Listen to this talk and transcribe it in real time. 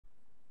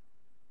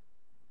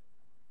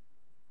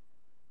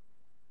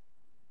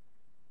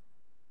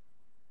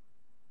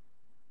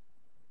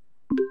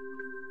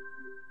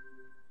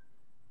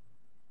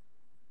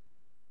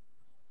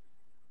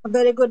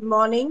very good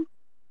morning,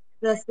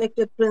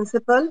 respected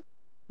Principal,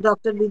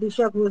 Dr.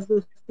 Vidisha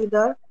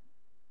Ghosdustidar,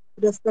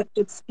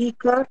 respected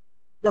Speaker,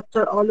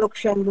 Dr. Alok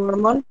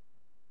Shanburman,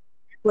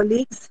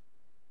 colleagues,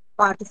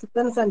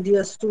 participants, and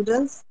dear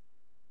students.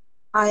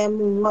 I am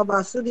Mahila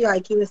Basu, the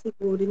IQAC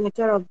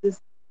coordinator of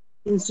this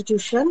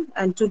institution,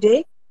 and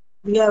today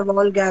we have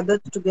all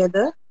gathered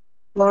together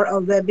for a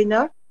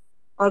webinar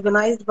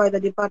organized by the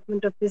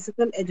Department of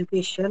Physical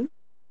Education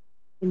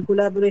in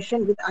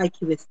collaboration with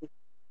IQAC.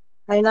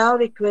 I now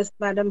request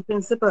Madam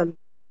Principal,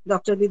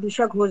 Dr.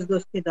 Vidisha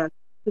Ghosdustidar,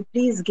 to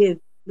please give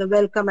the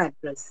welcome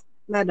address.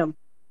 Madam.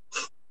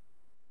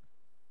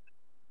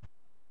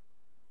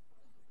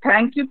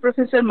 Thank you,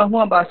 Professor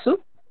Mahila Basu.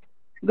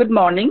 Good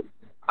morning.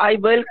 I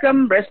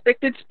welcome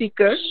respected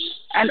speakers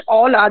and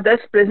all others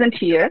present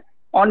here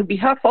on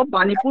behalf of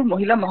Banipur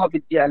Mahila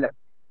Mahavidyalaya.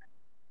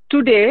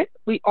 Today,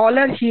 we all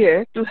are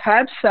here to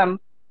have some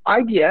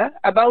idea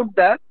about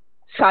the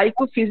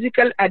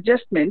psychophysical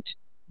adjustment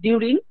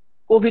during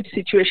COVID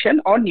situation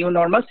or new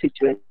normal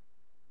situation.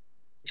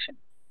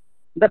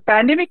 The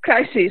pandemic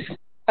crisis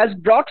has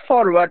brought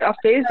forward a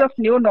phase of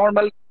new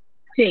normal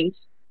things,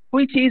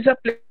 which is a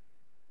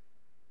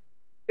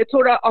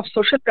plethora of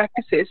social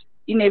practices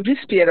in every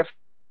sphere of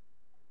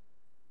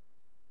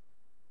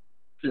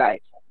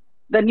life.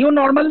 The new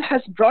normal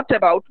has brought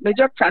about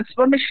major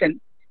transformation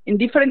in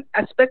different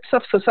aspects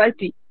of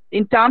society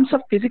in terms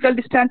of physical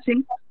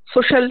distancing,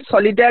 social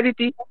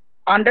solidarity,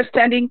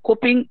 understanding,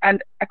 coping,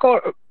 and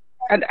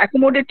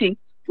accommodating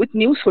with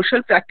new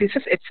social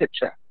practices,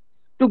 etc.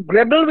 To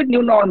grapple with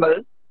new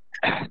normal,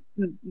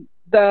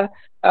 the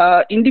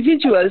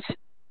individuals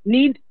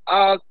need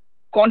a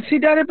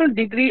considerable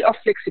degree of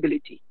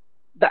flexibility.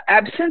 The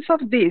absence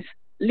of this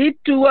leads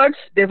towards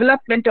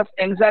development of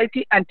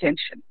anxiety and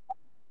tension.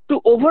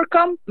 To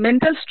overcome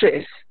mental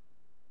stress,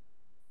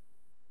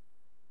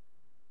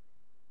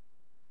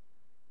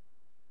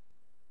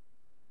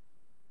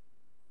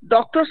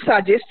 doctors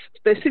suggest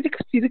specific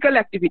physical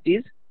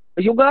activities,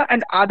 yoga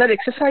and other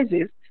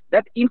exercises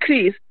that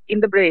increase in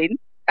the brain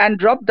and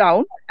drop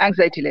down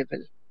anxiety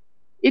level.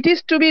 It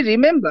is to be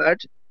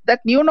remembered that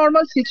new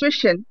normal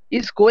situation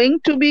is going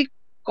to be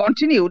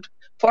continued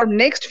for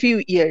next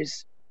few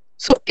years.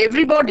 So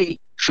everybody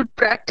should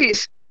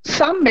practice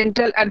some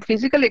mental and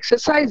physical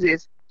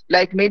exercises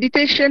like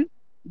meditation,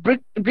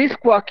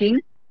 brisk walking,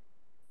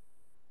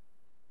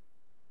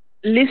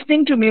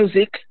 listening to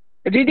music,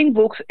 reading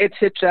books,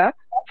 etc.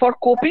 for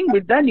coping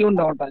with the new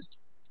normal.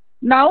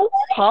 Now,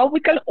 how we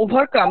can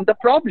overcome the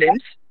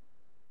problems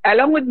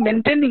along with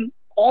maintaining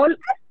all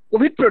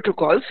COVID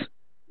protocols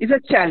is a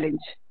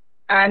challenge.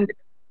 And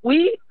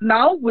we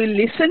now will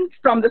listen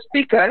from the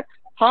speaker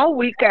how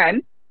we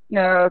can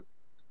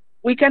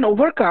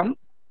overcome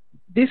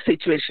this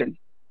situation.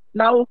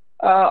 Now,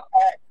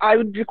 I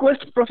would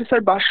request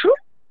Professor Basu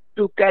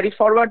to carry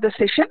forward the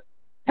session.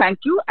 Thank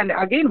you, and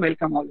again,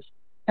 welcome all.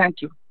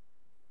 Thank you.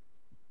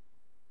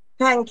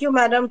 Thank you,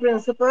 Madam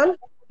Principal.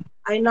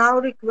 I now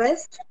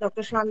request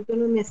Dr.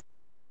 Shantanu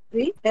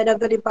Mistry, Head of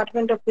the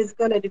Department of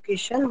Physical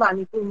Education,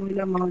 Banipur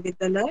Mahila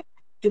Mahavidyalaya,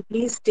 to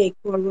please take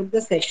forward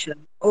the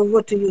session.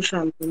 Over to you,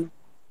 Shantanu.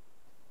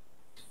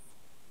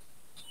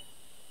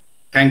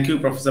 Thank you,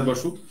 Professor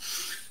Basu.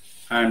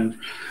 And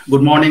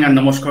good morning and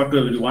namaskar to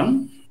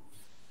everyone.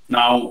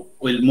 Now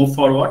we'll move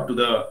forward to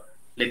the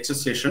lecture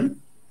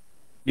session.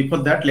 Before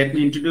that, let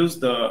me introduce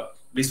the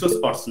resource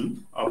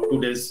person of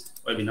today's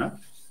webinar,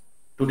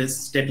 today's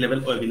state level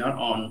webinar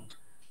on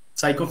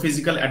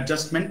psychophysical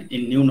adjustment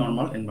in new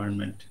normal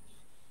environment.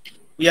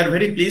 We are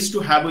very pleased to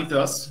have with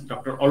us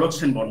Dr. Alok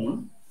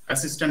Shanburman,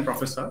 Assistant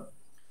Professor,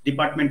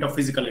 Department of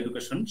Physical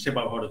Education,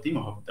 Seva Bharati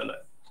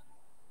Mahavidyalaya.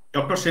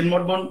 Dr.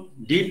 Shanburman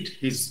did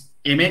his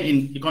MA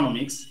in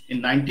Economics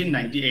in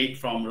 1998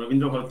 from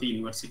Ravindra Bharati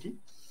University.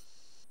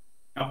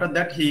 After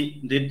that,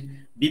 he did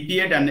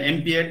BPEd and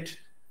MPEd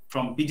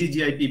from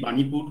PGGIP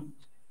Banipur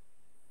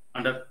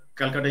under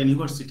Calcutta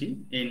University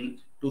in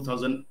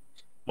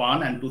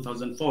 2001 and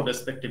 2004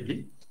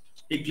 respectively.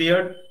 He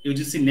cleared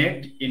UGC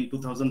NET in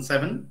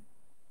 2007.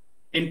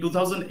 In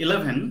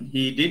 2011,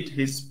 he did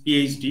his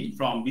PhD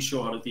from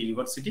Vishwa Bharati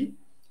University.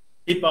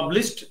 He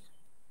published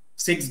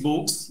 6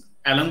 books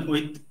along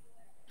with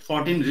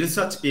 14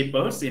 research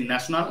papers in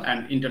national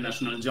and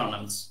international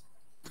journals.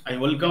 I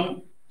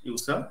welcome you,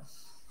 sir.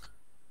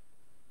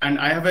 And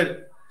I have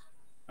a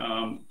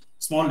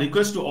small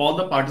request to all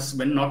the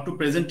participants not to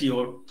present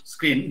your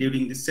screen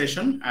during this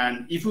session.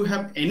 And if you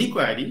have any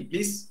query,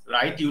 please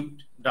write it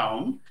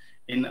down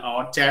in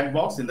our chat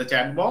box,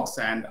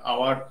 and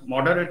our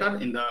moderator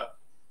in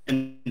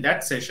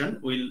that session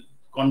will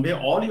convey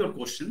all your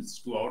questions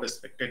to our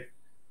respected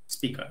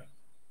speaker.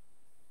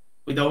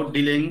 Without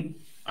delaying,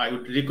 I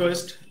would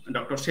request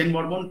Dr.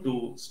 Shanburman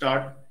to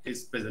start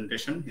his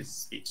presentation, his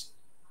speech.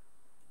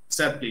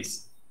 Sir,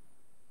 please.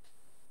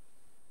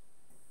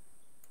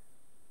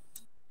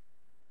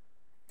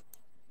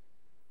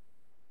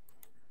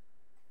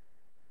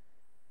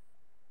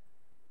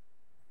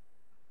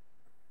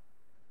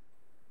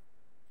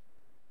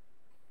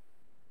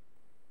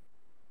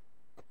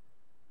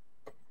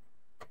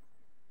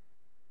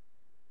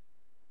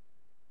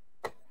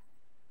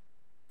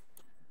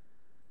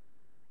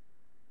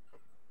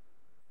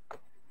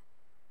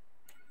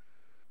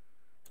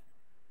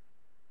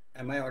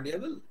 Am I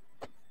audible?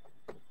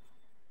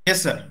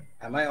 Yes, sir.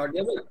 Am I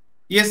audible?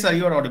 Yes, sir,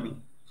 you are audible.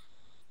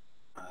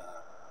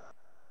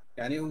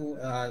 Can you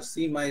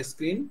see my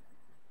screen?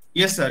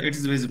 Yes, sir, it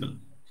is visible.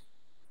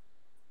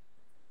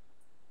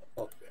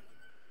 Okay.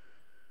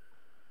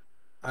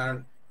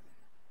 And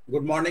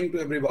good morning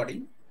to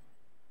everybody.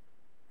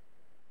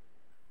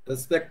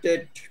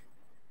 Respected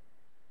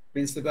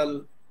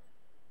Principal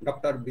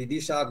Dr.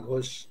 Vidisha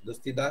Ghosh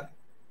Dustidar,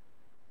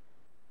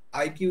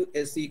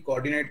 IQAC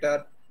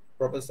Coordinator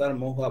Professor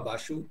Mohua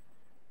Basu,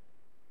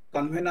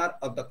 Convener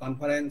of the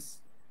conference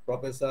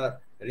Professor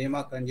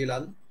Rema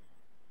Kanjilal,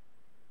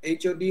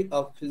 HOD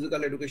of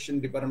Physical Education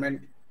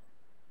Department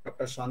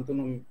Dr.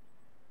 Shantanu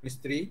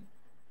Mistry.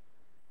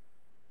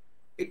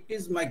 It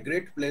is my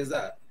great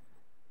pleasure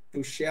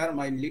to share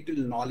my little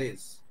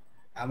knowledge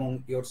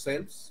among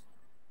yourselves.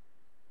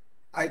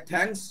 I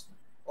thanks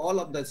all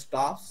of the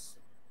staffs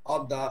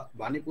of the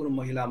Banipur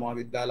Mahila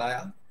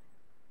Mahavidyalaya,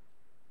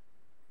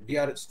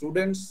 dear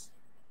students,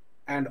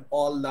 and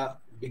all the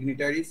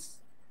dignitaries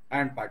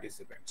and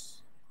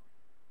participants.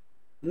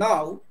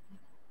 Now,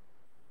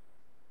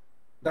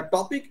 the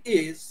topic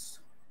is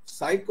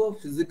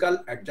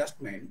psychophysical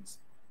adjustments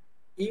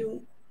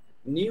in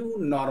new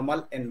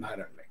normal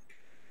environment.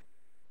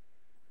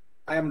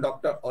 I am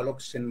Dr. Alok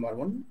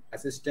Shenmarwan,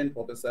 Assistant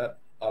Professor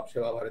of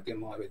Seva Bharati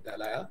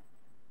Mahavidyalaya.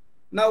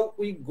 Now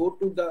we go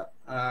to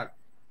the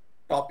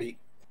topic.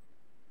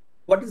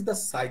 What is the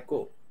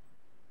psycho?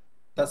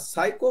 The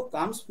psycho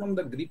comes from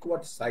the Greek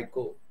word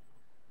psycho,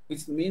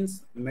 which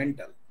means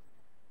mental.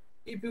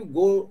 If you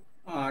go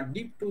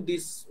deep to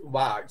these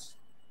words,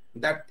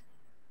 that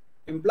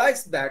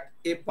implies that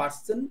a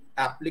person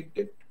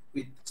afflicted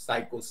with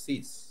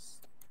psychosis.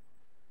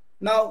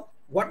 Now,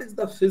 what is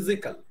the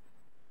physical?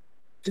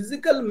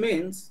 Physical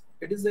means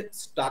it is a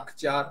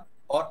structure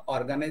or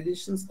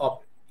organizations of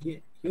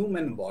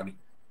human body,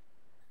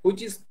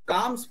 which is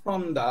comes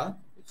from the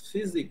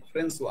physic,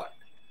 French word,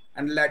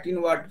 and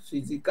Latin word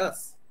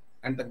physicus,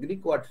 and the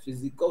Greek word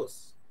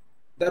physicos.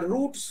 The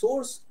root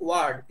source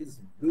word is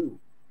bru,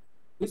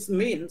 which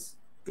means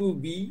to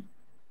be,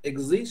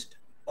 exist,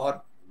 or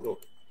grow.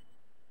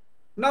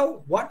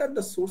 Now, what are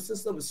the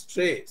sources of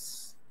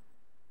stress?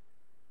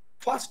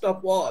 First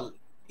of all,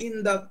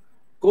 in the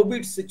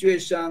COVID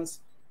situations,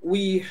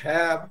 we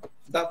have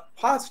the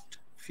first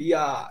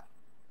fear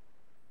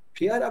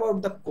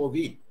about the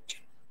COVID.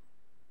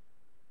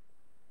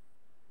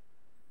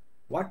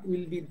 What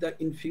will be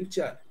the in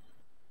future?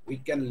 We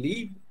can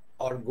live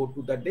or go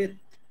to the death.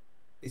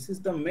 This is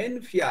the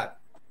main fear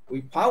we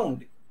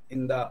found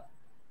in the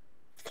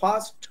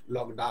first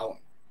lockdown.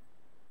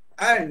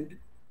 And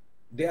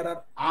there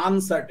are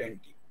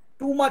uncertainty,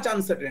 too much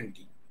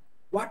uncertainty.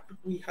 What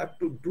we have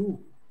to do?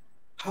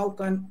 How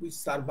can we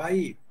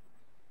survive?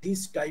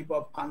 This type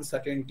of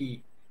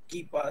uncertainty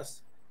keep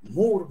us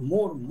more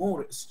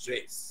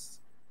stress.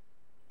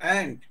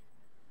 And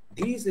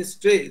these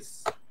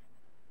stress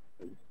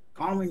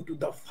come into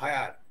the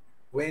fire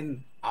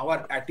when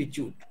our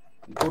attitude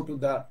go to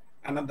the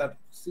another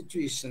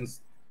situations.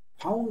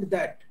 Found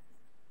that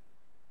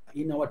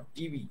in our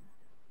TV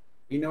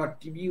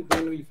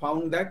when we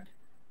found that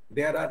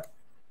there are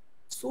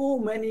so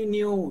many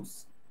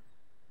news,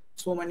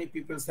 so many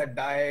people have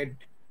died,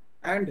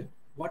 and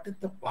what are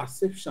the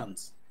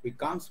perceptions which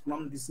comes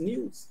from this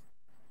news?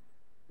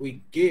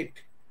 We get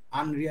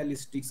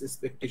unrealistic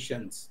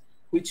expectations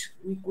which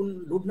we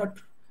could not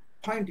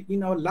find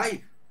in our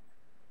life,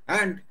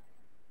 and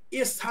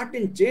a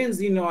certain change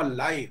in our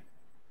life,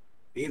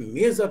 a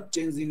major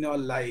change in our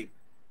life,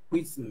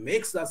 which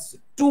makes us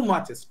too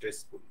much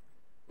stressful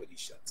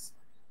positions.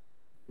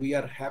 We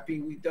are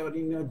happy with our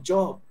in a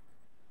job.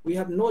 We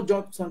have no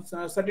job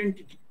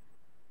certainty.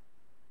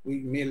 We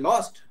may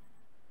lost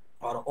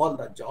or all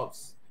the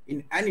jobs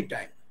in any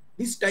time.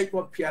 This type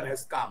of fear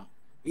has come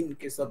in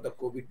case of the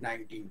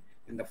COVID-19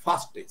 in the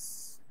first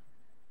days.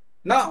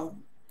 Now,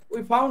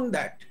 we found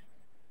that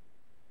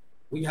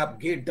we have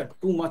get the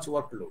too much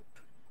workload.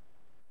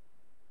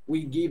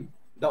 We give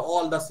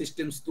all the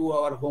systems to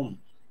our home,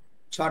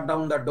 shut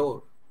down the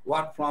door,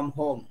 work from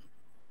home,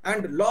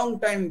 and long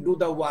time do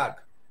the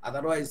work.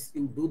 Otherwise,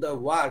 you do the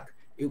work,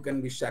 you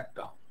can be shut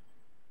down.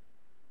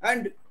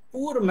 And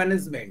poor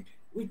management.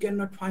 We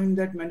cannot find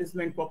that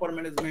management, proper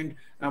management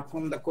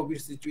from the COVID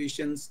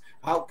situations.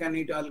 How can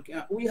it all?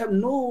 We have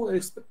no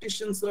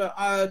expectations,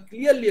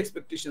 clearly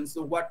expectations.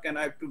 So what can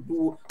I have to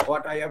do?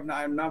 What I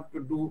am not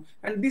to do?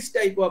 And this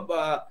type of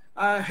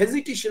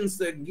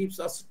hesitations gives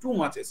us too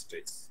much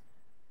stress.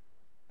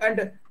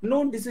 And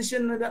no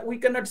decision that we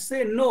cannot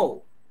say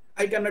no.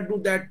 I cannot do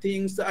that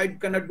things. I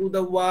cannot do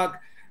the work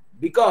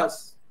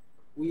because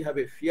we have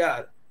a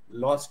fear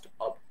lost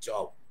of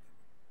job.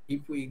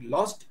 If we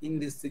lost in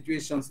these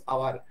situations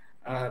our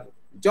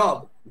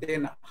job,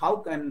 then how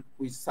can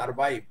we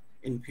survive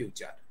in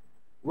future?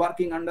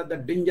 Working under the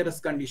dangerous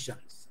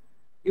conditions.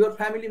 Your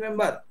family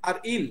member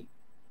are ill.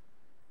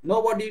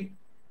 Nobody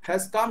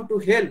has come to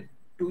help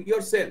to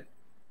yourself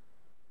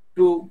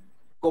to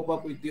cope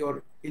up with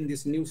your in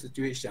these new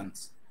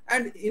situations.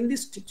 And in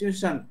this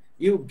situation,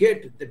 you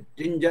get the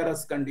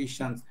dangerous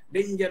conditions,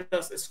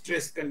 dangerous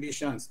stress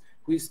conditions,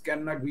 which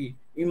cannot be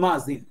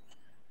imagined.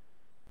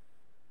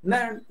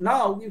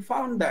 Now we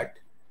found that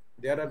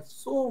there are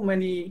so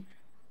many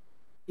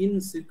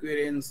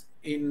insecurities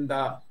in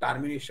the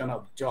termination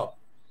of job.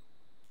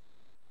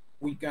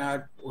 We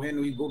can, when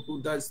we go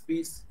to the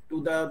speech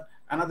to the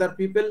another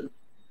people,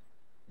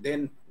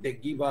 then they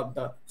give up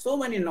the so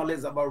many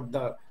knowledge about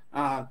the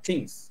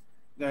things,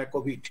 the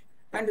COVID,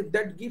 and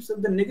that gives us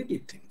the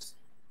negative things.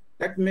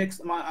 That makes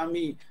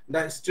me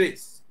the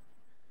stress,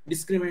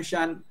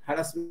 discrimination,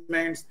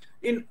 harassments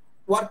in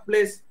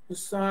workplace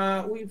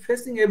we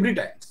facing every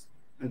time,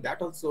 and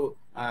that also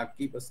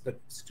keep us the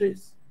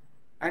stress.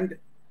 And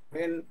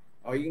when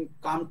we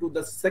come to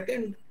the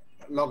second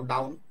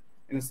lockdown,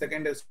 in the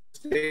second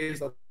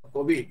stage of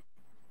COVID,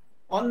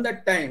 on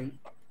that time,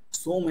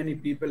 so many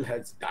people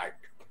has died.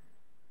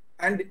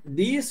 And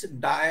this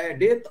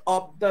death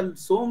of the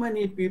so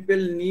many people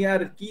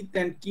near kith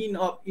and kin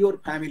of your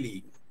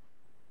family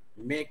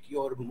make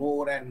your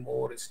more and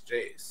more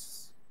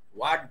stress.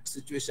 What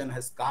situation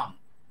has come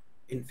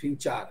in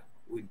future,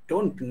 we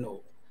don't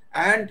know.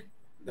 And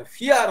the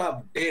fear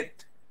of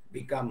death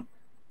become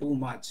too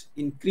much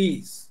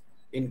increase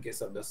in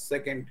case of the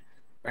second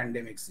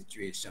pandemic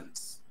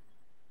situations.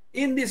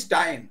 In these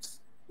times,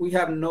 we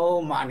have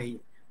no money,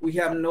 we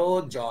have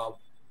no job,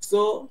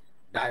 so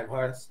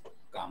diverse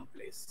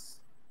complex.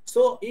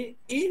 So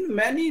in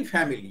many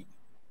family,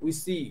 we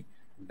see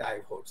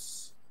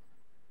divorce.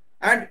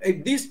 And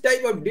this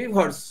type of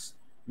divorce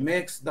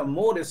makes the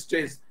more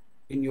stress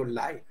in your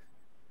life.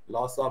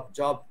 Loss of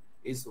job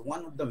is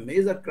one of the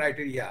major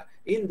criteria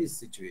in these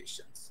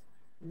situations.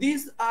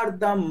 These are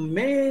the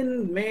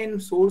main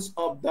source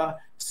of the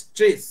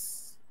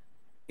stress.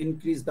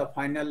 Increase the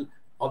final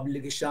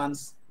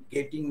obligations,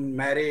 getting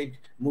married,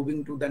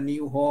 moving to the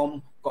new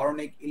home,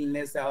 chronic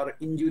illness or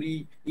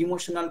injury,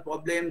 emotional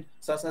problems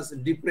such as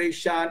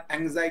depression,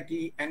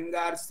 anxiety,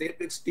 anger,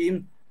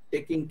 self-esteem,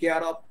 taking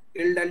care of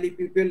elderly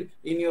people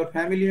in your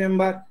family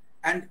member,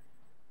 and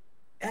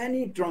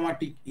any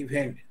traumatic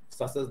event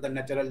such as the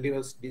natural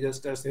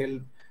disasters,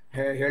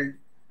 health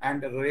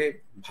and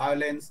rape,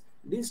 violence.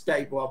 This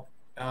type of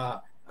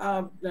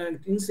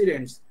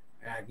incidents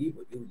give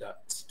you the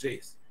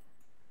stress.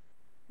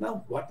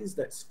 Now, what is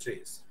the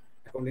stress?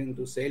 According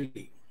to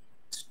Sally,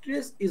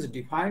 stress is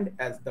defined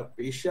as the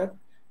pressure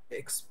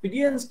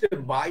experienced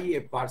by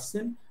a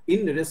person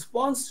in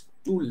response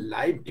to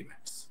life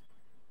demands.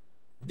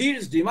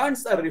 These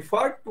demands are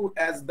referred to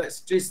as the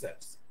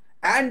stressors,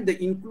 and they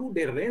include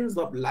a range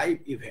of life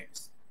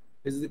events,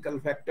 physical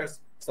factors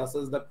such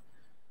as the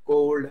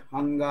cold,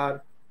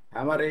 hunger,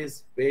 hemorrhage,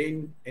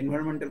 pain,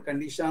 environmental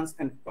conditions,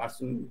 and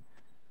personal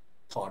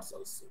thoughts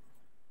also.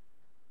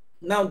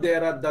 Now,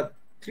 there are the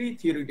three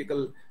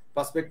theoretical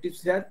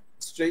perspectives here.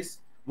 Stress.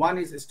 One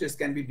is stress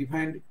can be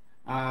defined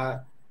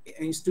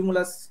in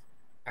stimulus,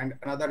 and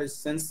another is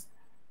sense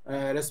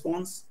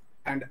response,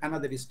 and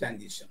another is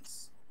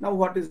transitions. Now,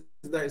 what is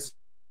the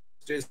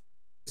stress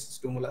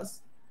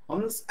stimulus?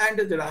 Holmes and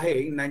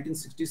Rahe in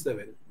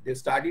 1967, they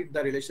studied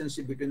the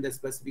relationship between the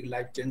specific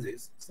life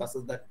changes, such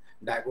as the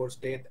divorce,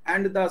 death,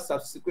 and the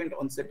subsequent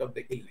onset of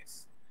the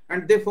illness.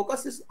 And they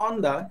focuses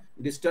on the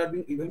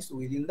disturbing events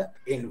within the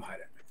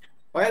environment.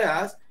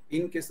 Whereas,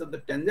 in case of the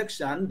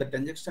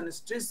transaction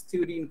stress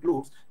theory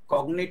includes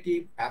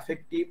cognitive,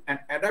 affective, and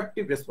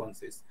adaptive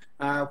responses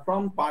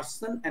from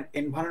person and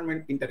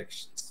environment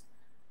interactions.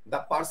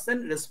 The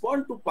person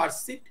responds to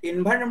perceived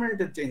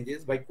environmental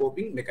changes by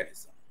coping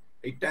mechanism.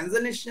 A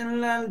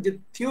transactional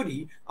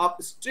theory of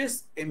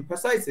stress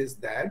emphasizes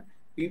that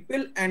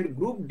people and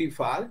group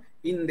differ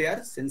in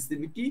their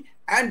sensitivity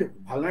and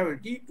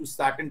vulnerability to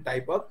certain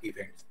type of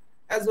events,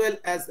 as well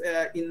as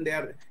in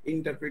their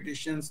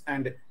interpretations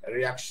and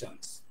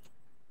reactions.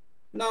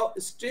 Now,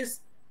 stress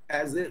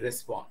as a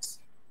response.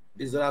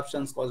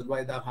 Disruptions caused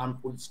by the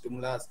harmful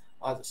stimulus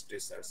or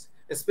stressors.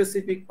 A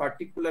specific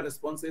particular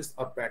responses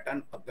or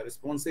pattern of the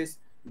responses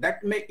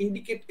that may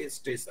indicate a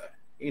stressor.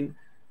 In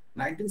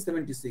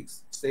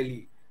 1976,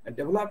 Sally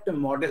developed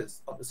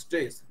models of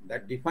stress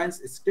that defines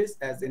stress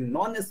as a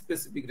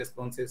non-specific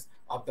responses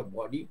of the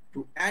body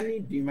to any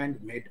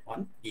demand made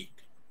on it.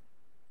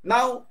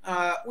 Now,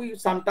 we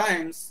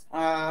sometimes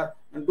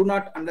do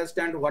not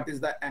understand what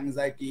is the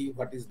anxiety,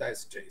 what is the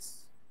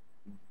stress.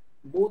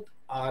 Both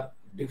are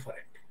different.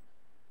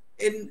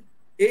 In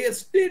a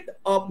state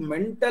of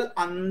mental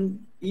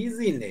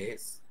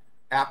uneasiness,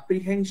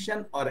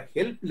 apprehension, or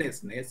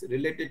helplessness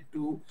related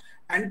to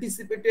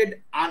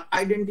anticipated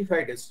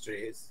unidentified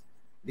stress,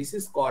 this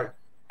is called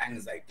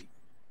anxiety.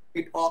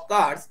 It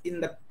occurs in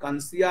the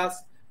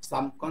conscious,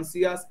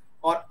 subconscious,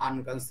 or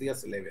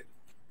unconscious level.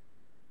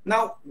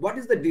 Now, what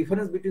is the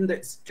difference between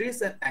the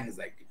stress and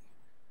anxiety?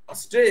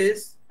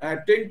 Stress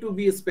tend to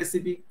be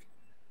specific,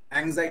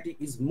 anxiety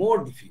is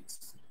more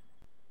diffuse.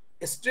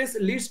 Stress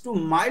leads to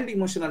mild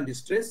emotional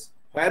distress,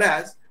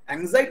 whereas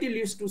anxiety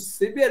leads to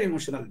severe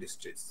emotional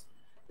distress.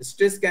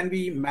 Stress can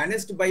be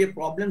managed by a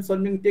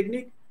problem-solving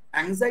technique.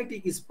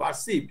 Anxiety is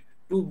perceived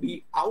to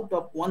be out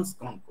of one's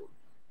control.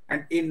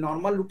 And a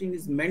normal routine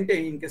is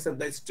maintained in case of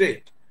the stress.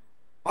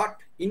 But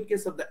in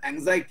case of the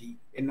anxiety,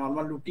 a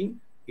normal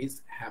routine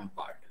is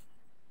hampered.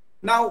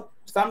 Now,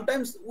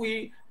 sometimes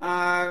we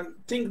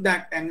think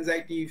that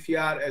anxiety,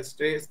 fear,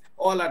 stress,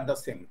 all are the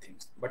same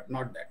things, but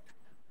not that.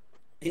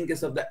 In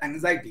case of the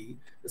anxiety,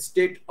 the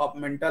state of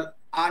mental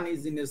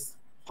uneasiness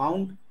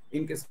found.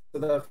 In case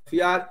of the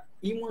fear,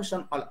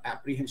 emotion or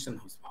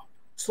apprehension was found.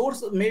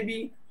 Source may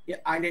be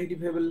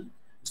identifiable.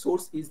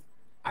 Source is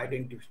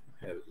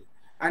identifiable.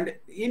 And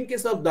in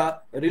case of the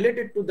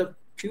related to the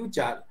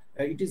future,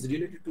 it is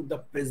related to the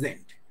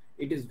present.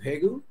 It is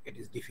vague, it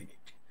is definite.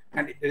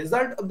 And a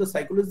result of the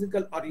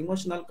psychological or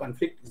emotional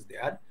conflict is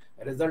there.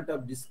 A result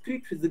of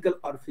discrete physical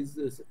or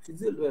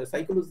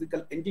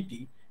psychological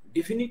entity,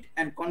 definite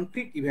and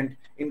concrete event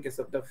in case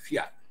of the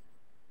fear.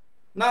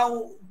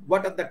 Now,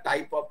 what are the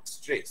type of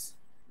stress?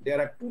 There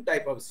are two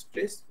types of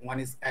stress. One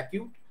is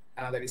acute,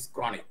 another is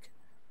chronic.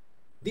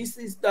 This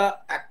is the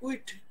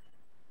acute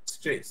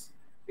stress.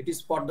 It is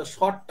for the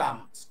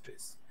short-term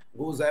stress.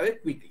 Goes away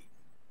quickly,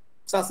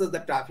 such as the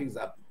traffic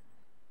jam,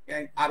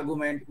 an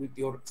argument with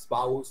your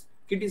spouse,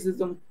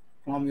 criticism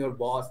from your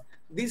boss.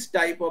 This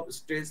type of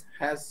stress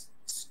has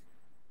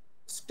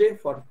stay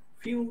for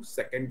few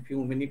seconds,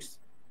 few minutes.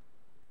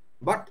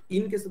 But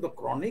in case of the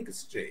chronic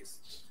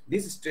stress,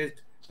 this stress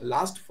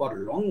lasts for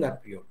longer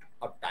period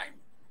of time.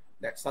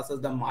 That such as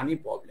the money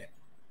problem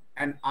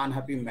and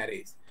unhappy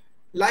marriage,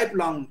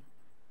 lifelong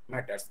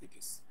matters it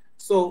is.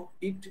 So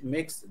it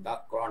makes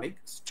the chronic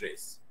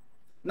stress.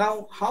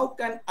 Now, how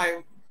can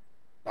I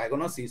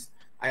diagnosis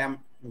I am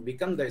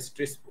become the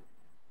stressful?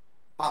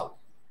 How?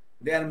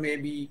 There may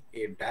be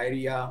a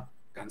diarrhea,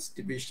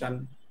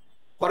 constipation,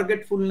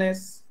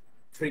 forgetfulness,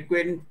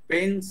 frequent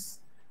pains,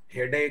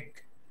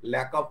 headache,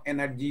 lack of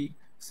energy,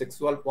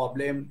 sexual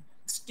problem,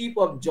 stiff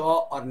of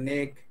jaw or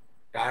neck,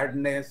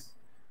 tiredness,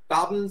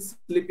 trouble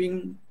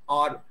sleeping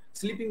or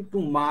sleeping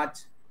too much,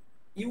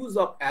 use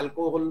of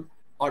alcohol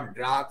or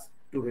drugs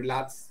to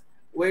relax,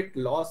 weight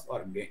loss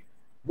or gain.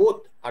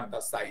 Both are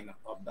the sign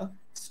of the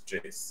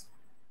stress.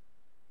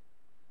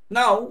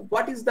 Now,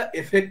 what is the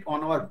effect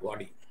on our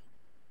body?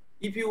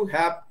 If you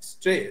have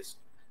stress,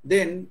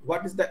 then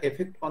what is the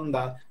effect on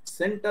the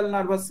central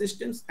nervous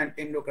systems and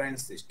endocrine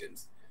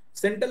systems?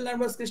 Central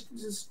nervous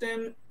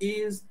system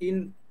is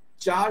in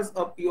charge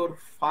of your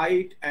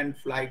fight and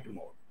flight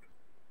mode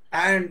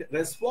and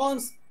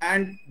response,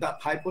 and the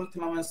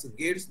hypothalamus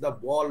gets the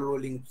ball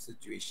rolling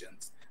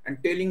situations and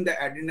telling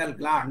the adrenal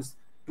glands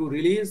to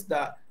release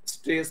the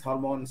stress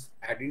hormones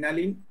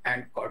adrenaline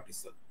and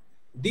cortisol.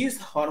 These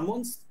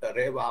hormones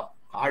rev up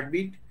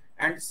heartbeat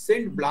and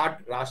send blood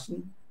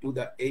rushing to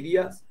the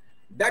areas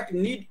that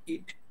need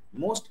it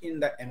most in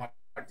the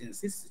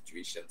emergency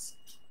situations,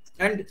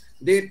 and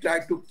they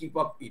try to keep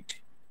up it.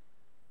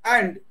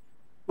 And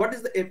what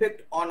is the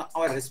effect on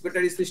our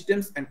respiratory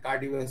systems and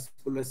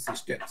cardiovascular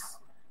systems?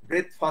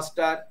 Breathe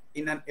faster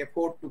in an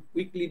effort to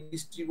quickly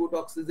distribute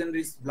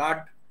oxygen-rich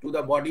blood to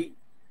the body.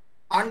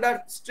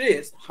 Under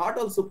stress, heart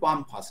also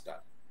pump faster.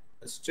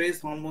 The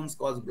stress hormones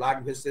cause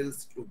blood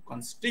vessels to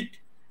constrict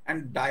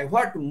and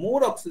divert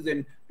more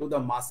oxygen to the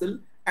muscle,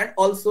 and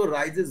also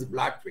rises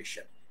blood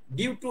pressure.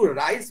 Due to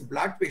rise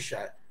blood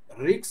pressure,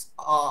 risks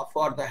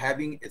for the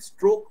having a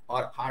stroke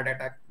or heart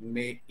attack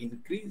may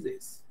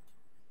increases.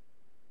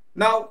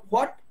 Now,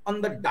 what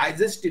on the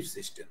digestive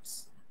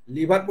systems?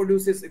 Liver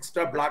produces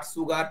extra blood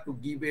sugar to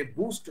give a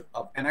boost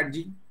of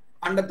energy.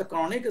 Under the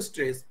chronic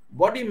stress,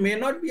 body may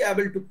not be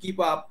able to keep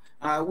up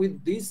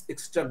with this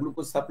extra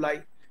glucose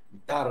supply.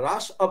 The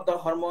rush of the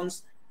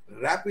hormones,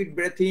 rapid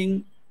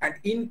breathing, and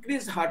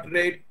increased heart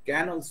rate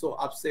can also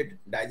upset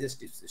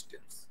digestive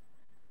systems.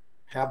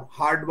 Have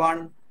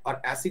heartburn or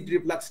acid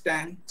reflux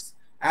tanks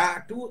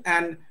to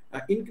an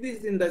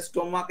increase in the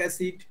stomach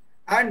acid,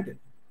 and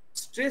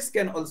stress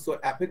can also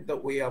affect the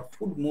way of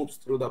food moves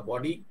through the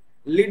body,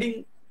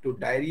 leading to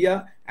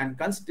diarrhea and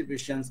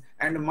constipations,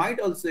 and might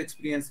also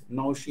experience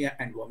nausea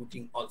and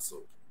vomiting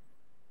also.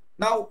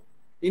 Now,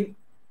 in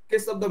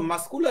case of the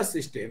muscular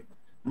system,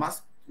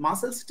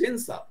 muscles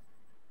tense up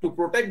to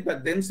protect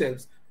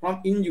themselves from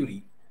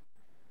injury.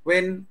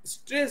 When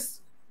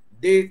stress,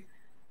 they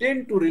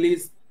tend to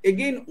release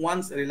again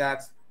once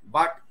relaxed,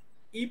 but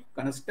if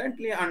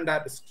constantly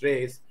under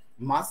stress,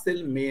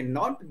 muscle may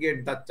not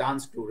get the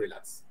chance to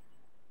relax.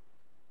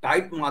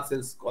 Tight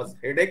muscles cause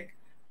headache,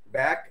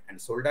 back and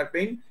shoulder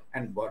pain,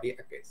 and body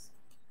aches.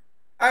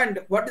 And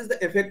what is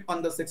the effect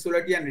on the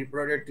sexuality and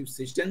reproductive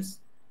systems?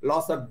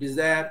 Loss of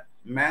desire,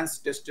 man's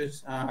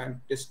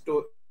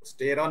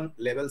testosterone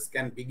levels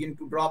can begin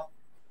to drop.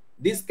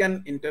 This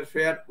can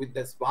interfere with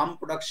the sperm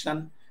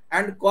production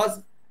and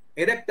cause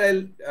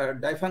erectile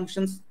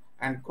dysfunctions,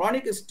 and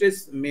chronic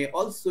stress may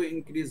also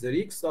increase the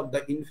risks of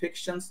the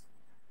infections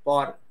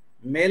for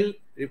male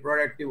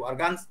reproductive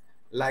organs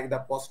like the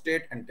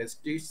prostate and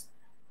testes.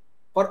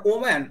 For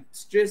women,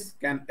 stress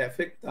can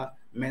affect the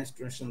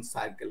menstruation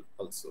cycle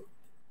also.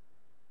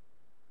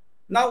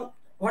 Now,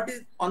 what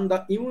is on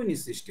the immune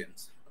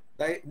systems?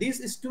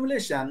 This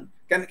stimulation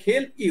can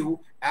help you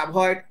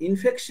avoid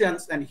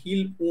infections and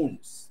heal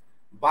wounds.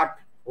 But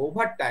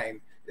over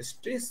time, the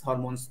stress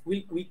hormones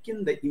will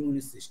weaken the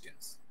immune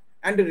systems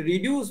and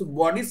reduce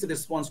body's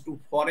response to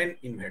foreign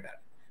invader.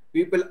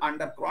 People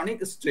under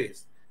chronic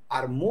stress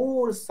are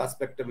more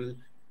susceptible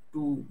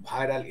to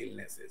viral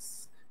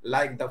illnesses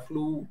like the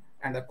flu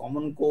and the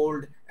common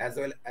cold as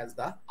well as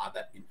the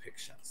other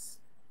infections.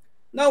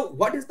 Now,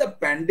 what is the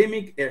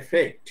pandemic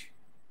effect?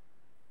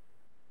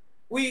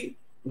 We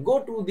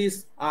go to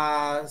this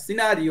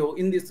scenario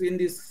in this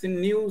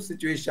new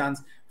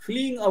situations,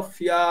 feeling of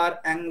fear,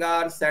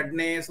 anger,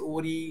 sadness,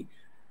 worry,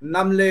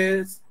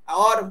 numbness,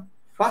 or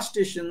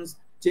frustrations,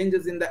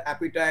 changes in the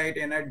appetite,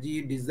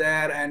 energy,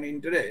 desire, and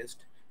interest,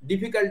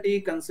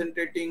 difficulty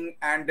concentrating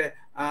and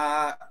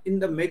in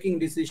the making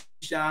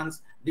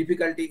decisions,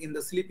 difficulty in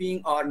the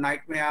sleeping or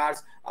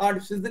nightmares, or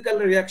physical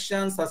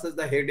reactions such as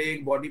the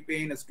headache, body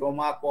pain,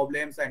 stomach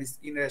problems, and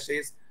skin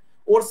rashes,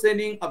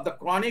 worsening of the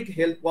chronic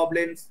health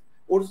problems,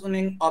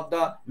 worsening of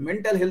the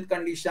mental health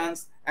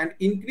conditions, and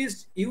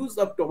increased use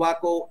of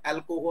tobacco,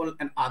 alcohol,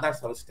 and other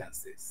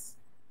substances.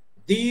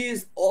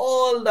 These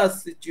all the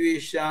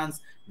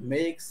situations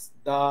makes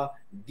the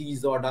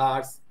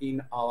disorders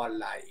in our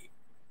life.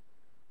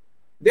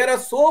 There are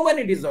so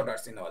many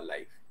disorders in our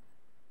life.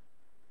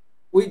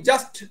 We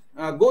just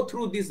go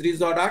through these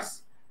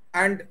disorders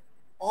and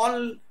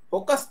all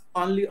focus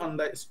only on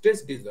the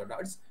stress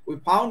disorders. We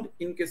found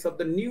in case of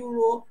the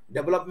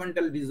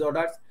neurodevelopmental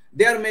disorders,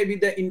 there may be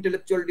the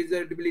intellectual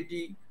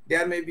disability,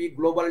 there may be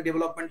global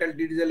developmental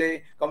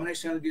delay,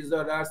 communication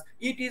disorders.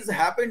 It is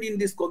happened in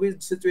these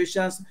COVID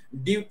situations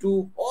due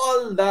to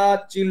all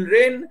the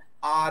children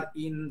are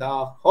in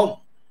the home.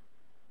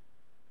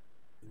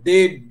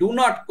 They do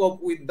not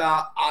cope with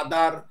the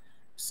other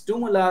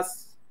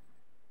stimulus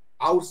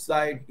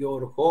outside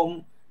your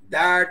home.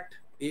 That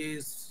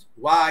is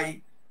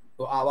why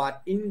our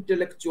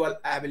intellectual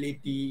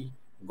ability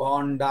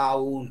gone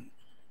down.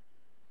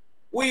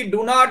 We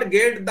do not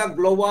get the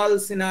global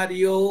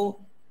scenario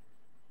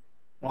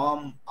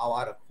from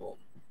our home.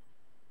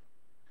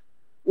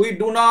 We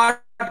do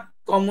not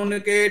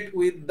communicate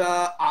with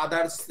the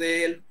other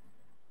cell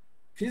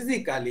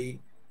physically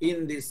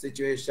in this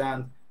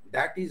situation.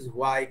 That is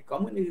why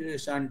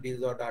communication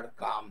disorder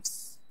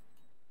comes.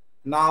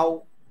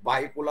 Now,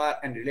 bipolar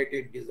and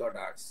related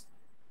disorders.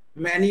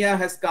 Mania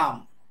has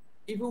come.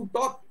 If you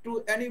talk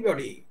to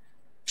anybody,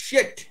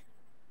 shit,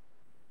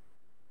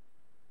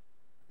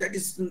 that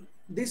is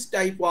this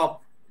type of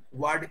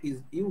word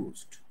is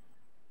used.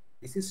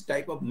 This is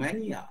type of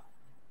mania.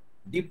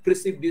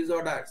 Depressive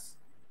disorders.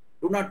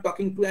 Do not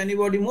talking to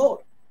anybody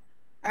more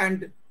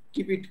and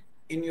keep it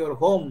in your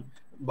home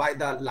by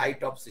the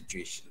light of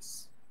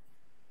situations.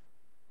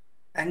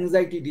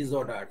 Anxiety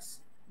disorders,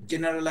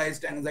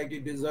 generalized anxiety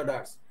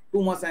disorders.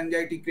 Too much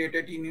anxiety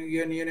created in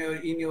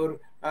your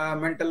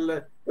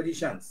mental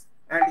positions,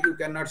 and you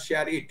cannot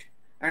share it,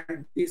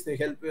 and this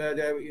help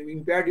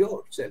impaired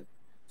yourself.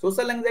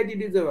 Social anxiety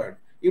disorder.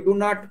 You do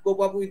not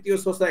cope up with your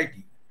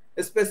society.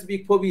 A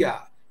specific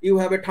phobia. You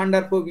have a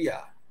thunder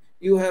phobia.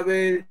 You have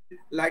a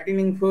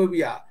lightning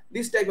phobia.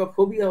 This type of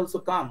phobia also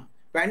come.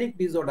 Panic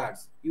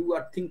disorders. You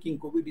are thinking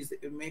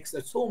COVID makes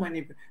so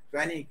many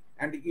panic,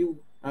 and you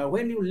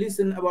when you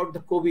listen about the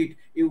COVID,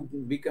 you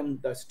become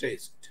the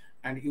stressed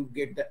and you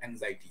get the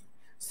anxiety.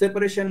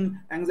 Separation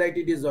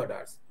anxiety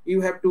disorders.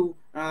 You have to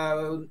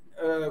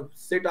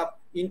set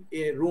up in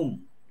a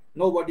room.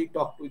 Nobody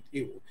talk with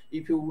you.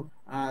 If you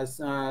go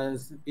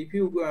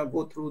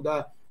through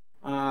the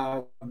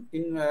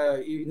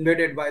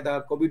invaded by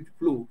the COVID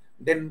flu,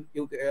 then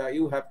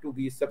you have to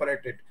be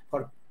separated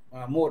for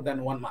more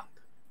than 1 month.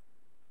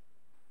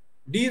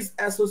 These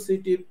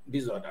associative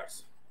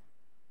disorders,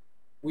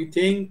 we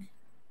think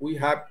we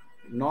have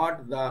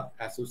not the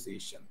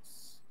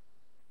associations.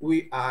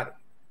 We are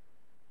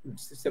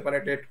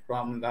separated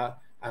from the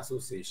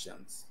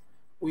associations.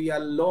 We are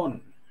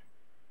lonely.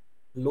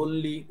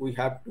 We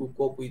have to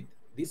cope with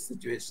these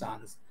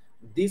situations.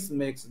 This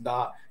makes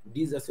the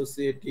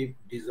dissociative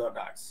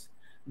disorders.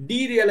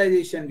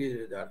 Derealization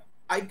disorder.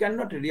 I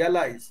cannot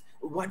realize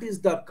what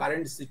is the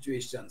current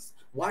situations,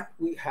 what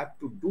we have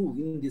to do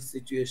in these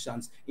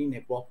situations in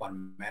a proper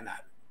manner.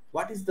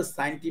 What is the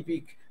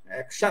scientific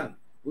action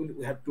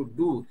we have to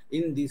do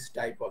in these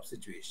type of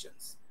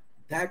situations?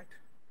 That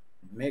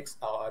makes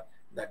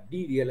the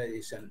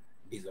derealization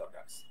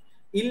disorders.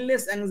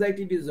 Illness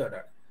anxiety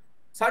disorder.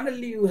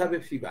 Suddenly you have a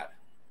fever,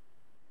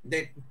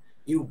 that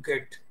you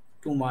get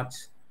too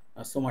much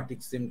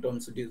somatic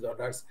symptoms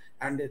disorders,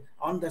 and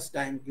on this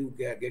time you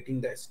are getting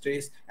the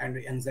stress and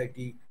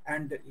anxiety,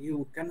 and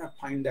you cannot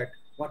find that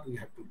what we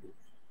have to do.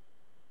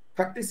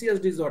 Factitious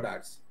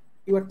disorders.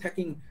 You are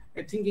thinking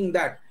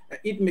that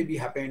it may be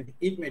happened,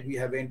 it may be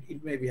happened,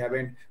 it may be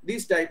happened.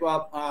 These type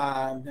of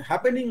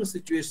happening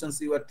situations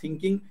you are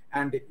thinking,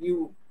 and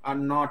you are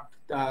not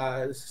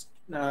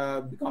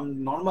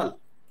become normal.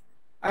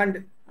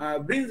 And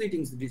brain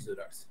eating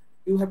disorders.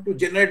 You have to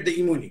generate the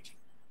immunity.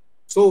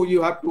 So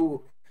you have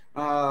to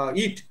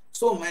eat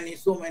so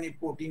many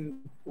protein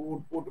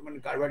food,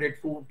 carbohydrate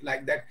food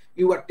like that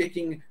you are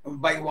taking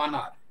by 1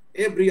 hour.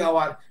 Every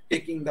hour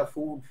taking the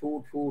food,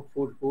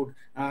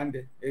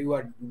 and you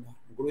are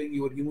growing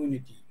your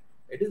immunity.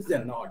 It is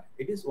not.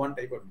 It is one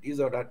type of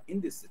disorder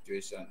in these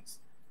situations.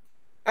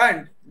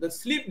 And the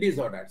sleep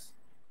disorders,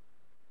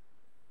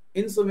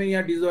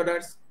 insomnia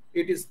disorders,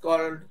 it is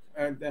called,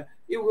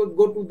 you will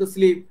go to the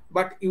sleep,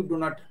 but you do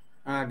not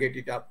get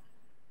it up,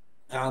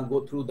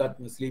 go through that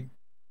sleep.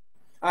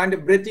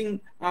 And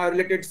breathing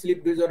related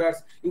sleep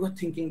disorders, you are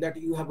thinking that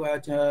you have a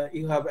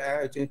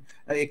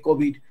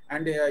COVID,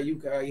 and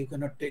you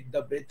cannot take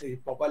the breath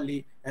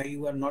properly,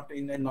 you are not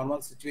in a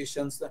normal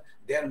situations.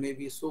 There may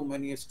be so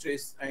many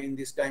stress in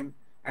this time,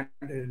 and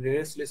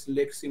restless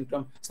leg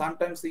symptom.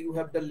 Sometimes you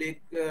have the leg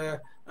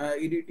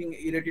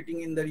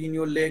irritating in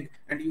your leg,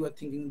 and you are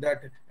thinking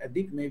that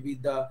this may be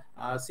the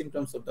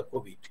symptoms of the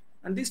COVID.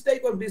 And this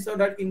type of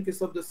disorder in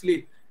case of the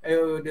sleep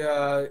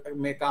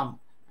may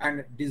come.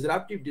 And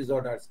disruptive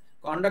disorders,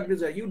 conduct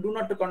disorder, you do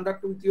not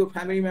conduct with your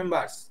family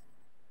members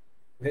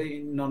very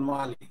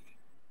normally,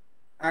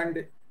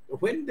 and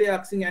when they are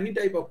asking any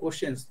type of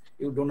questions,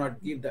 you do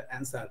not give the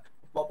answer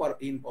proper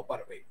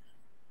way.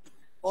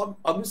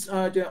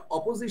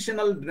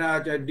 Oppositional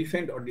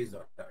defense or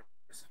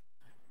disorders,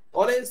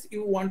 always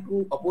you want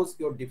to oppose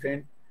your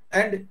defense,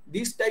 and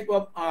this type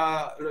of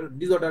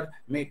disorder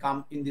may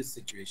come in these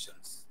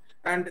situations.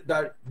 And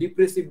the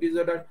depressive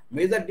disorder,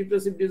 major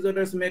depressive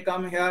disorders may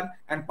come here,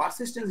 and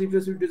persistent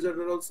depressive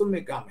disorder also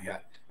may come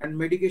here, and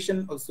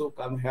medication also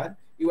come here.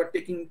 You are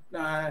taking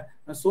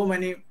so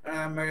many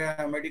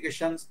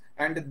medications,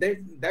 and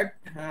that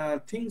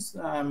things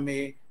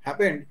may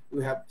happen. You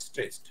have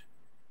stressed.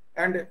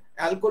 And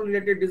alcohol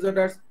related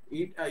disorders,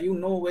 you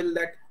know well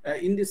that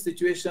in these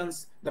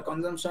situations the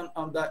consumption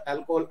of the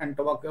alcohol and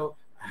tobacco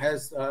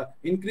has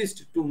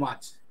increased too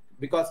much,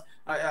 because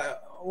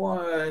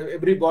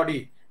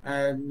everybody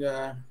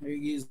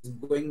is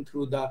going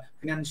through the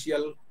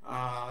financial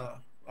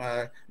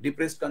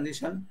depressed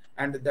condition,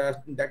 and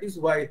that is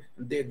why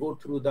they go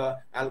through the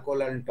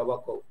alcohol and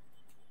tobacco.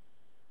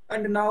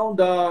 And now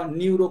the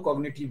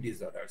neurocognitive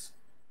disorders,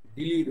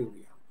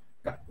 delirium.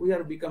 We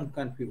are become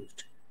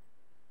confused.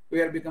 We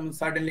are become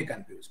suddenly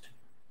confused.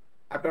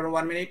 After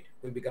 1 minute,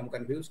 we become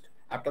confused.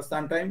 After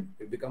some time,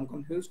 we become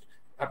confused.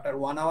 After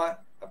 1 hour,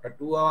 after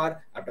 2 hours,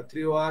 after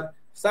 3 hours,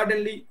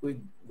 suddenly we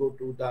go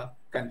to the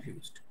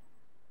confused,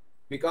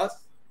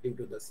 because due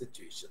to the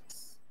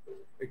situations.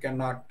 We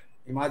cannot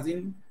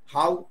imagine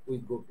how we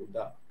go to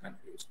the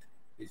confused.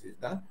 This is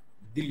the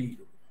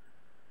delirium.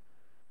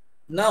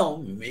 Now,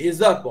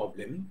 major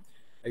problem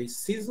is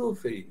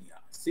schizophrenia.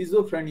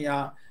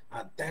 Schizophrenia,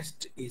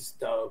 that is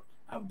the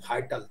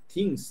vital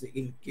things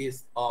in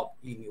case of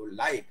in your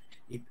life,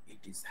 if it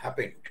is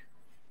happened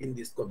in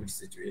these COVID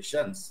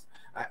situations.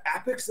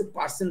 Affects a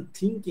person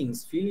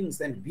thinkings,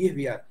 feelings, and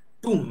behavior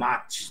too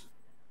much.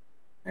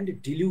 And a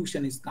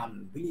delusion is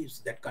come, beliefs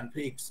that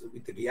conflicts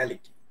with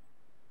reality.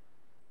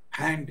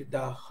 And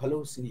the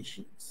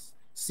hallucinations,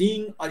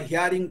 seeing or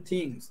hearing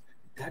things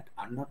that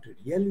are not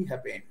really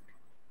happened.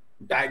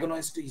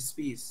 Diagnosed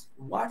speech,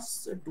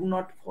 words do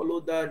not follow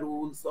the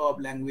rules of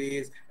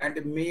language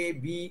and may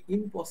be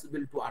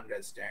impossible to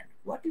understand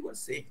what you are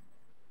saying.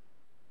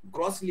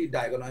 Grossly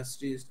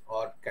diagnosed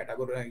or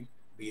categorized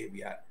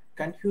behavior,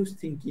 confused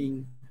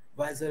thinking,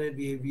 visceral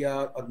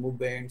behavior or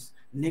movements,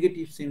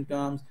 negative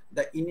symptoms,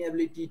 the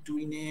inability to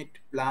innate,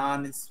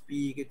 plan,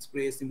 speak,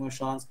 express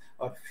emotions,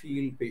 or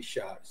feel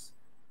pressures.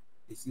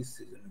 This is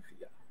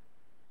schizophrenia.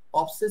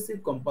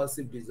 Obsessive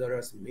compulsive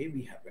disorders may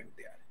be happened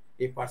there.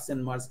 A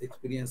person must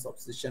experience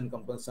obsession,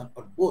 compulsion,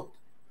 or both,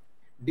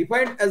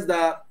 defined as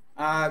the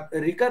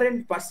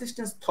recurrent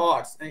persistent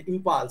thoughts and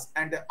impulse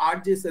and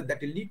urges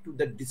that lead to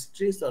the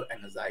distress or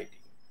anxiety.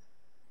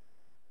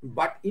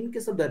 But in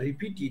case of the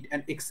repeated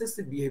and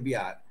excessive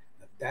behavior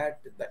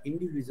that the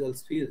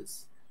individuals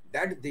feels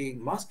that they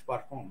must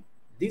perform,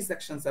 these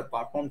actions are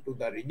performed to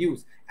the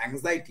reduce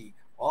anxiety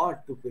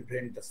or to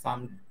prevent the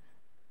some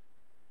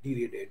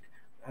deteriorated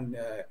and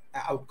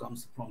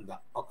outcomes from the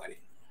occurring.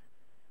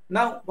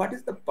 Now, what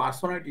is the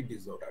personality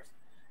disorders?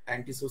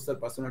 Antisocial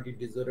personality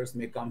disorders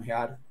may come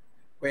here.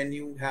 When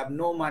you have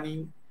no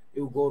money,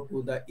 you go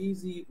to the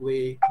easy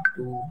way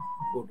to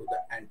go to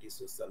the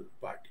antisocial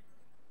party.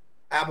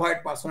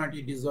 Avoid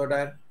personality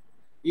disorder.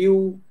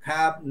 You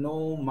have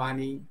no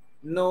money,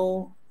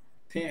 no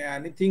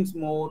anything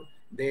more,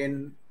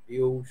 then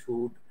you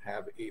should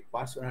have a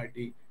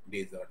personality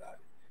disorder.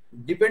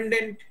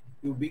 Dependent,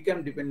 you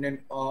become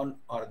dependent on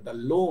or the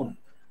loan,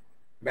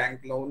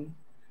 bank loan,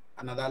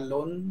 another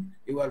loan,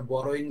 you are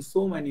borrowing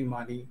so many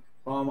money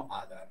from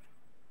other.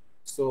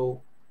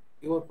 So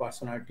your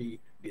personality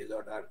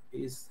disorder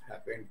is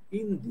happened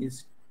in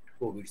these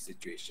COVID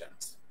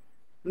situations.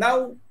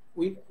 Now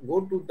we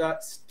go to the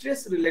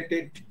stress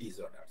related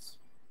disorders.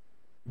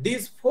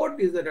 These 4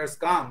 disorders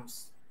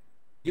comes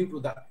due to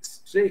the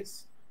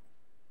stress.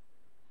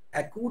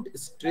 Acute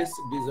stress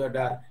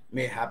disorder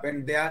may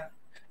happen there,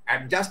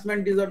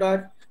 adjustment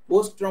disorder,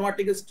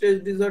 post-traumatic stress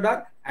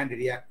disorder, and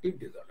reactive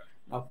disorder.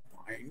 Now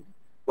mind,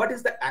 what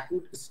is the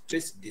acute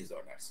stress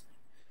disorders?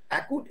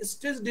 Acute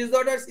stress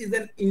disorders is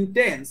an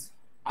intense,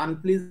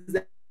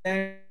 unpleasant,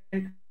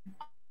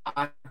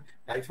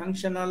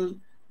 dysfunctional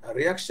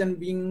reaction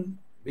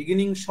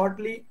beginning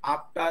shortly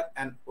after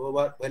an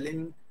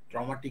overwhelming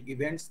traumatic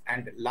events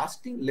and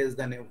lasting less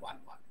than 1 month.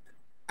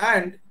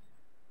 And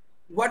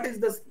what is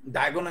the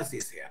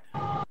diagnosis here?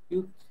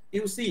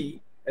 You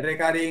see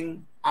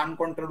recurring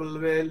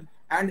uncontrollable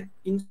and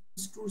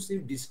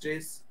intrusive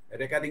distress,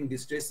 recurring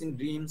distressing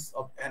dreams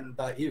of and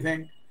the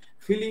event,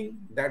 feeling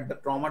that the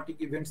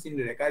traumatic events in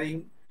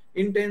recurring,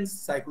 intense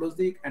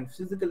psychological and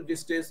physical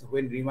distress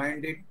when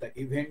reminded the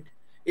event,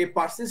 a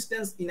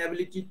persistent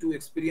inability to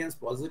experience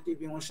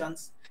positive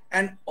emotions,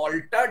 an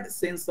altered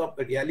sense of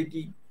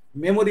reality,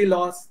 memory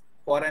loss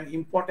for an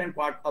important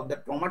part of the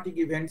traumatic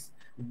events,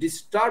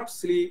 disturbed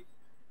sleep,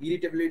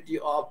 irritability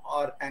of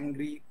or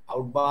angry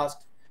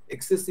outburst,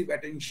 excessive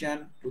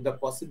attention to the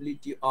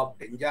possibility of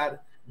danger,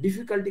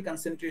 difficulty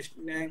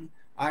concentrating,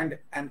 and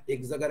an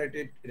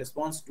exaggerated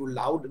response to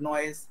loud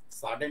noise,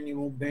 sudden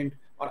movement,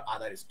 or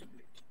other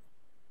stimuli.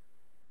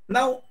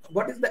 Now,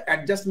 what is the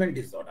adjustment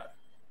disorder?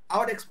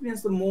 Our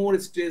experience more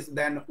stress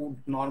than would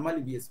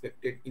normally be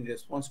expected in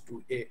response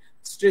to a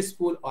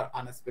stressful or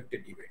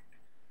unexpected event.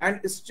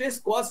 And stress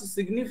causes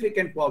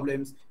significant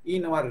problems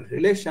in our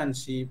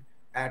relationship,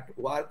 at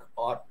work,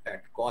 or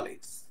at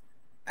college.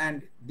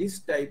 And this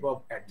type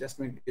of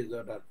adjustment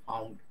disorder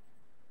found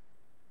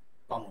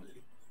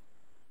commonly.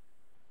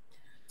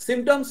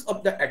 Symptoms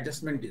of the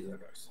adjustment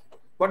disorders.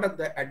 What are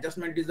the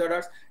adjustment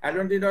disorders?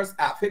 Adjustment disorders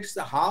affects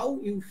how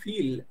you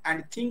feel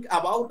and think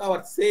about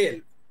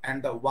ourselves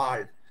and the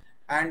world,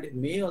 and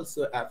may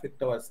also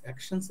affect our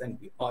actions and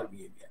our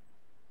behavior.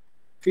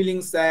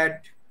 Feeling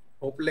sad,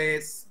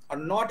 hopeless, or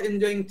not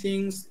enjoying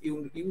things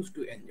you used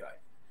to enjoy.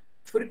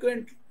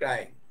 Frequent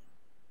crying,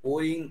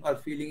 worrying or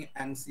feeling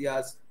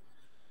anxious,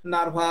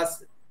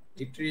 nervous,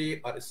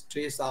 jittery or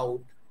stressed out,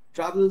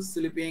 trouble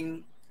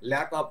sleeping,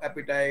 lack of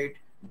appetite,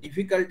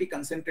 difficulty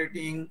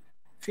concentrating,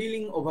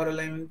 feeling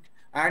overwhelmed,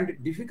 and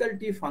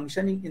difficulty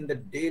functioning in the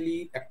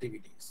daily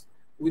activities,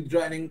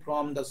 withdrawing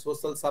from the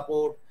social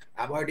support,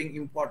 avoiding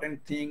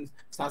important things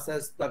such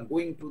as the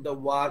going to the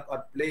work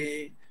or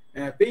play,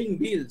 paying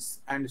bills,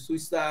 and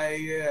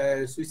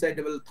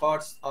suicidal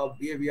thoughts of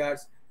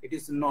behaviors. It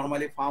is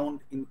normally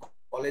found in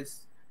college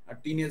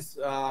teenage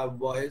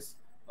boys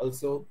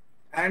also.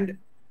 And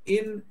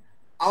in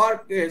our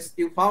case,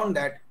 you found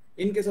that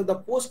in case of the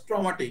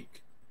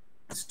post-traumatic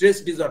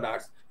stress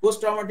disorders,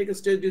 post-traumatic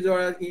stress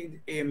disorder is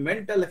a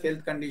mental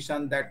health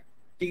condition that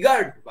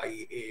triggered by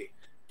a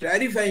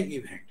terrifying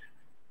event,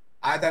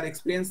 either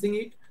experiencing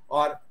it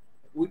or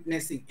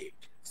witnessing it.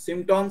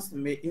 Symptoms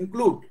may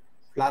include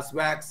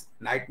flashbacks,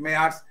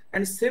 nightmares,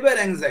 and severe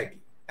anxiety,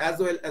 as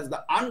well as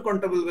the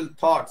uncontrollable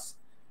thoughts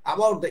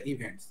about the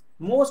events.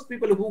 Most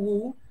people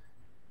who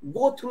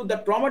go through the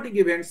traumatic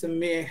events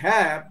may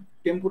have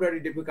temporary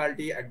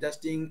difficulty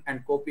adjusting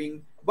and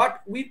coping,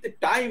 but with the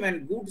time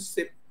and good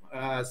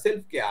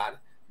self-care,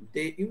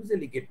 they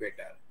usually get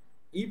better.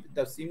 If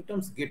the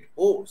symptoms get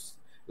worse,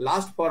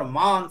 last for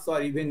months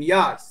or even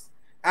years,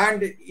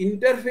 and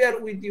interfere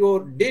with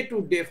your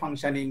day-to-day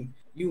functioning,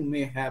 you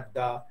may have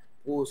the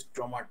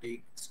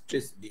post-traumatic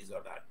stress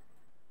disorder.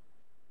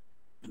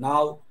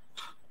 Now,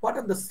 what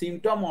are the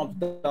symptoms of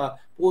the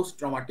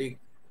post-traumatic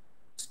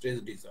stress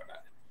disorder?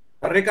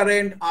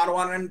 Recurrent,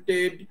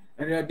 unwanted,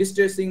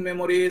 distressing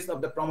memories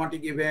of the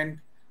traumatic event,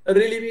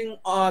 reliving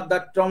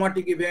the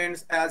traumatic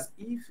events as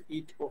if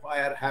it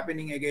were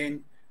happening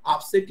again,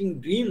 upsetting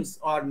dreams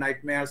or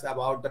nightmares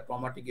about the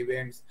traumatic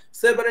events,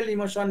 several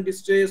emotion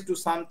distress to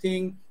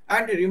something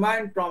and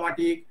remain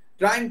traumatic,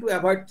 trying to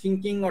avoid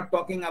thinking or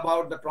talking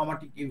about the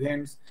traumatic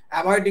events,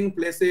 avoiding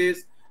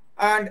places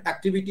and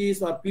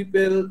activities or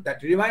people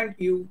that remind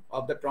you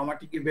of the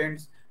traumatic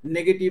events,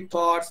 negative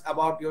thoughts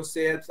about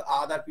yourselves,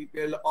 other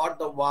people, or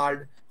the world,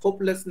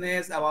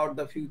 hopelessness about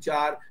the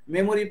future,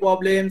 memory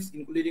problems,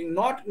 including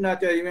not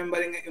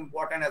remembering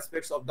important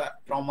aspects of the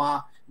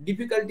trauma,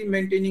 difficulty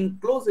maintaining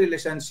close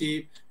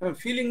relationship,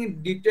 feeling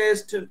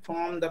detached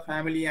from the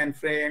family and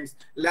friends,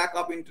 lack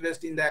of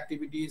interest in the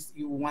activities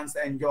you once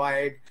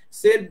enjoyed,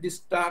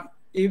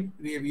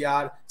 self-destructive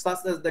behavior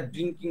such as the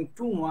drinking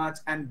too much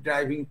and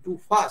driving too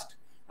fast,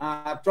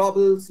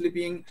 trouble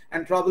sleeping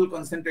and trouble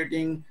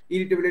concentrating,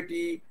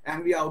 irritability,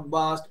 angry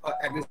outburst, or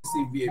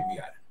aggressive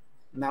behavior.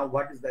 Now,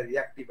 what is the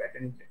reactive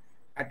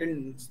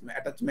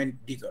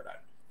attachment disorder?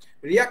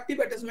 Reactive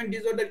attachment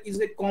disorder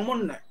is a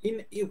common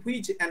in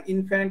which an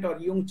infant or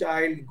young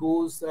child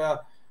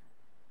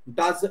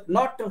does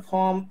not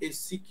form a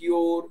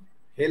secure,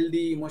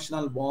 healthy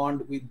emotional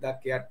bond with the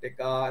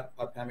caretaker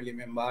or family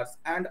members,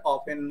 and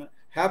often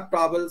have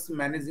troubles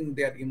managing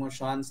their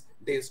emotions.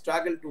 They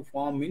struggle to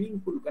form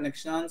meaningful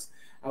connections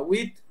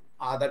with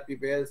other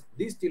people.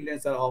 These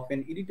children are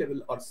often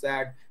irritable or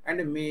sad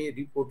and may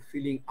report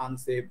feeling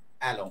unsafe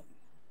alone.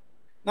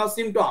 Now,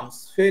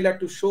 symptoms: failure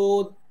to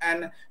show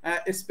an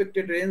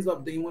expected range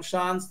of the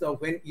emotions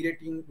when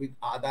irritating with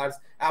others,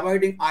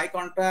 avoiding eye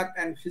contact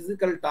and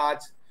physical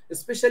touch,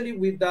 especially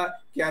with the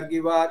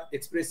caregiver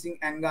expressing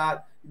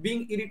anger,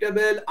 being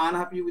irritable,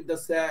 unhappy with the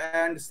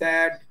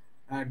sad,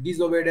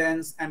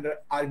 disobedience, and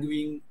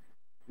arguing,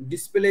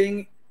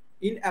 displaying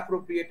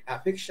inappropriate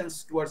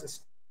affections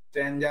towards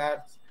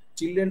strangers.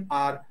 Children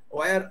are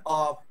aware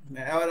of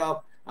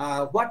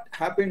what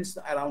happens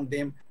around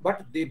them,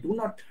 but they do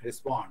not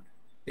respond.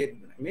 They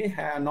may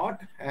have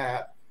not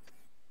have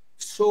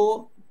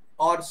show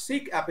or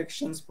seek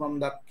affections from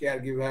the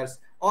caregivers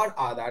or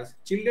others.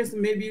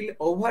 Children may be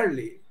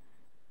overly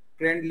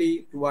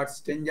friendly towards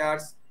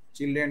strangers.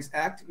 Children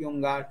act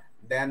younger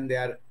than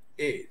their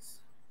age.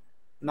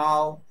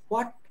 Now,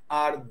 what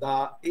are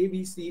the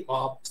ABC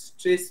of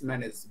stress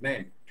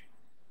management?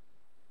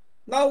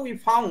 Now we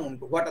found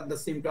what are the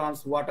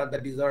symptoms, what are the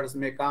disorders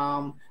may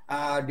come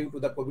due to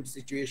the COVID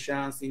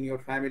situations in your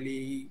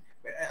family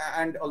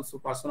and also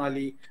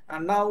personally.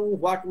 And now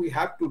what we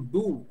have to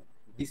do,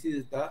 this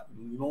is the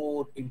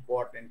more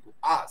important to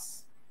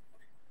us.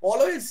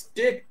 Always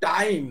take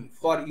time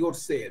for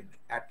yourself,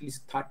 at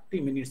least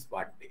 30 minutes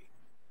per day.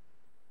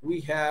 We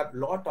have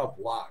lot of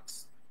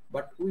works,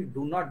 but we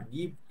do not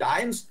give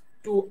times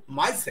to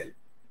myself.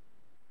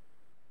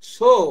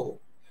 So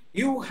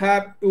you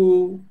have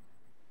to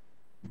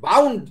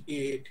bound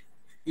it.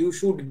 You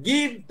should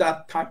give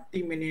the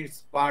 30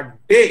 minutes per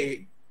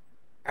day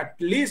at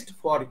least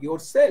for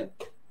yourself.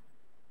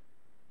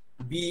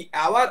 Be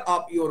aware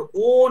of your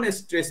own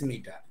stress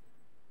meter.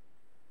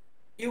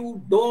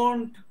 You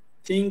don't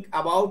think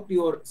about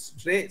your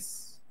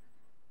stress.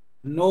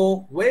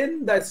 Know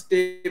when to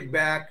step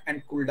back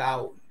and cool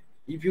down.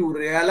 If you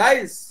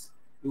realize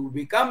you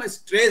become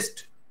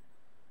stressed,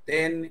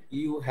 then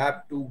you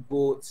have to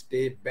go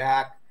step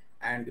back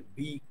and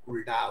be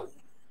cool down.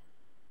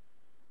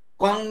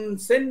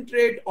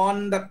 Concentrate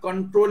on the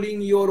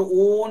controlling your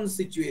own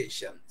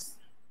situations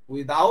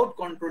without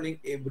controlling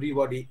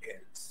everybody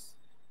else.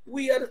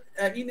 We are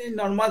in a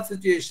normal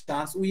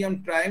situations, we are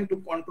trying to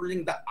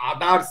controlling the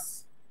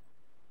others'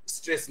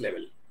 stress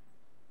level,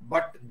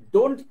 but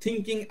don't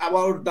thinking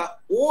about the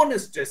own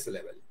stress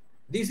level.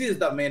 This is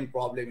the main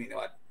problem in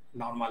our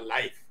normal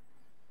life.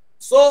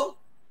 So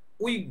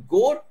we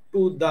go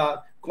to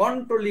the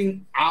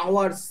controlling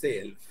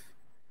ourselves,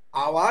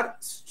 our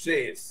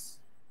stress.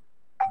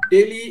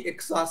 Daily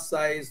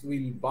exercise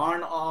will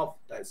burn off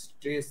the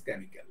stress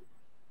chemical.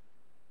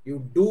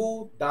 You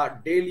do the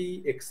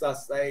daily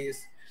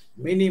exercise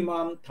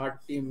minimum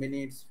 30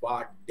 minutes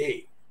per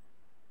day.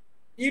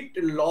 Eat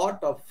a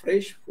lot of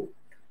fresh food,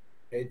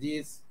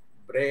 veggies,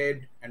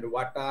 bread, and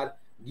water.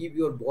 Give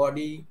your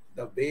body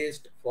the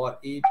best for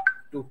it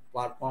to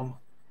perform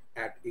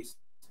at its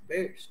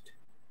best.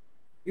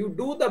 You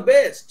do the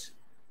best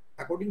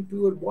according to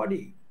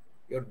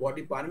your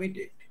body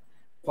permitted.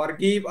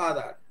 Forgive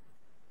others.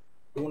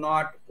 Do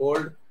not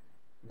hold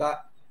the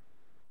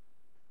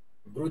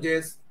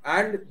grudges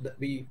and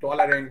be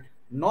tolerant.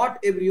 Not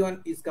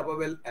everyone is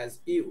capable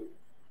as you.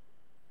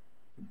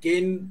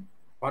 Gain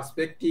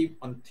perspective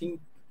on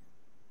think.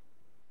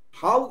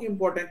 How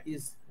important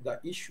is the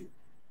issue?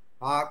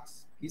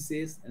 Hugs,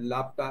 kisses, and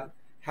laughter.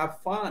 Have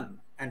fun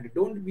and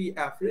don't be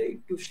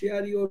afraid to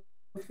share your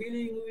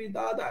feeling with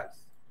others.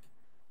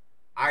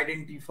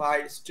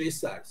 Identify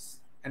stressors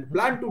and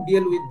plan to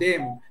deal with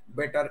them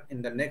better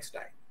in the next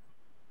time.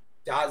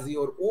 Judge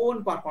your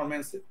own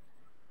performance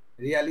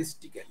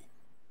realistically.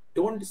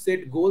 Don't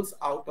set goals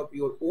out of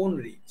your own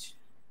reach.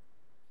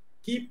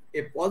 Keep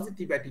a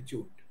positive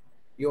attitude.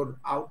 Your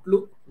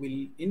outlook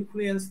will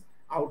influence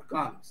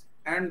outcomes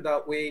and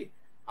the way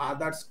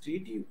others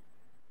treat you.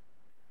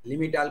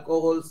 Limit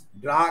alcohols,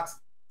 drugs,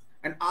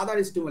 and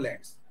other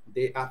stimulants.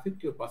 They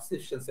affect your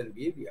perceptions and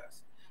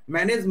behaviors.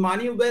 Manage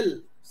money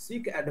well.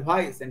 Seek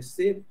advice and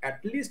save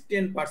at least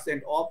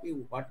 10% of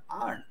you what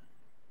earned.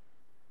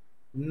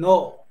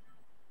 No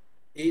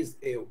is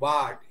a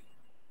word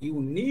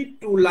you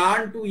need to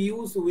learn to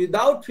use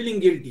without feeling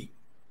guilty.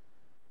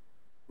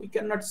 We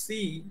cannot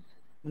say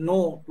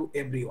no to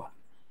everyone.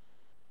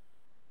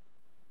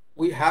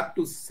 We have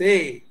to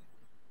say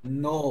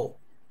no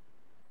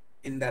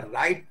in the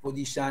right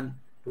position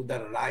to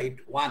the right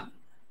one.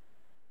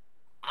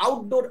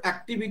 Outdoor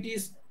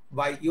activities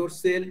by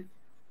yourself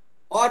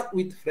or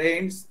with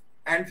friends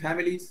and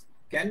families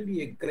can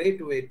be a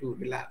great way to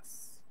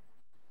relax.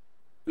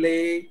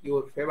 Play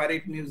your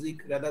favorite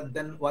music rather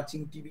than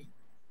watching TV.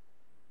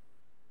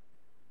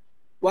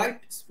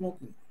 Quit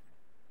smoking.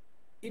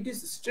 It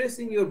is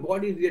stressing your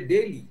body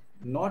daily,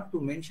 not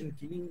to mention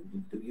killing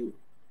to you.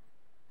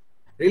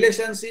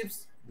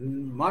 Relationships,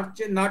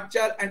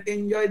 nurture and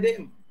enjoy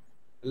them.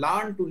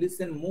 Learn to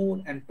listen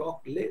more and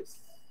talk less.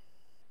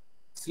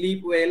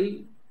 Sleep well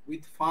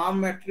with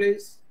firm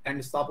mattress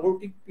and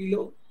supportive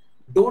pillow.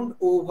 Don't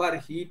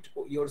overheat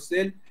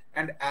yourself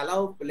and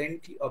allow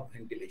plenty of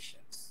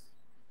ventilations.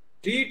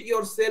 Treat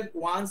yourself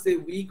once a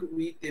week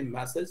with a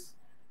massage,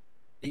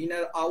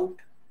 dinner out,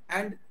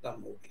 and the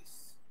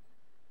movies.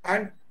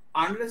 And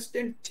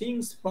understand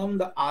things from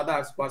the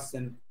other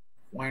person's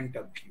point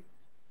of view.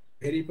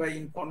 Verify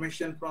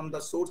information from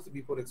the source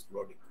before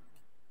exploding.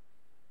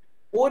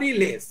 Worry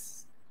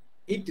less.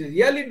 it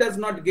really does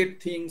not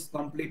get things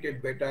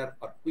completed better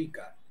or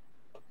quicker.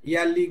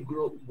 Yearly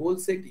goal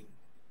setting,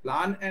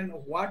 plan and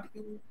what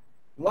you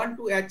want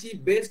to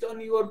achieve based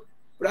on your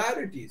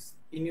priorities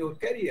in your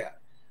career,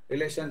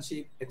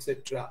 relationship,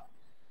 etc.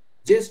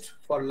 Just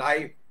for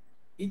life,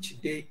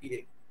 each day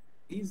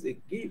is a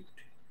gift.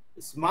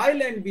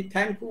 Smile and be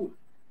thankful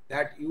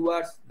that you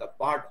are the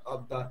part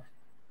of the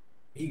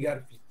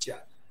bigger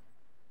picture.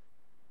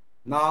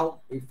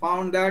 Now we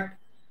found that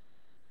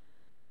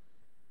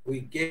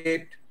we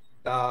get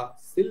the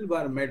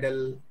silver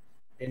medal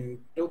in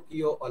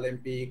Tokyo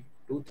Olympic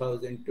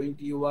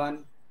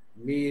 2021,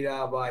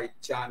 Mirabai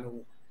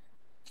Chanu.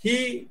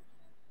 He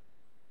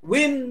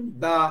win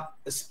the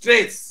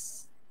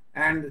stress,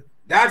 and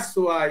that's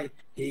why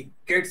he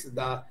gets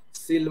the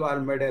silver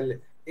medal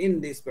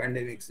in these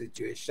pandemic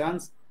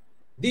situations.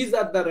 These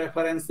are the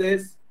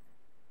references.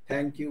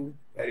 Thank you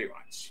very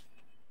much.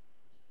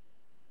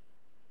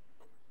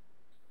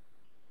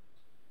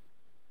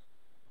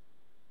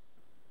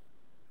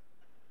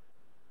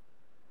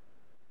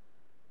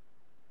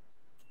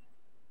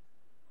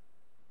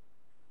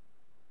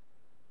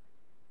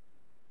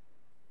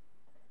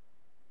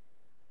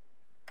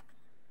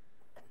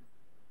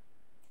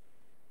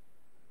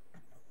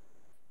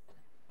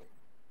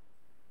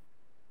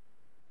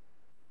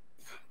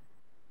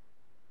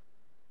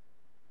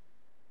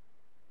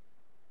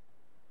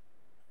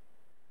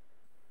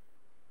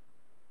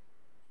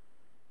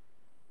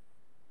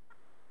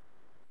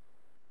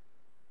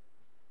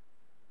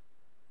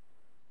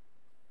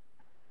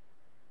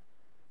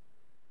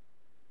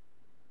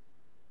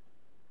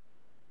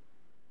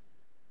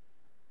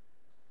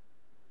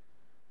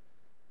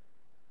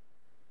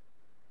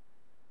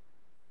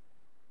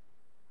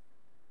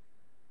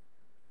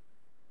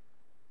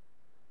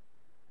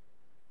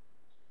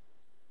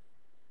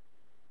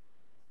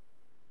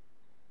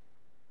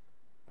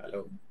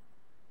 Hello.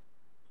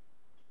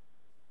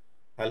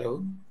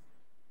 Hello.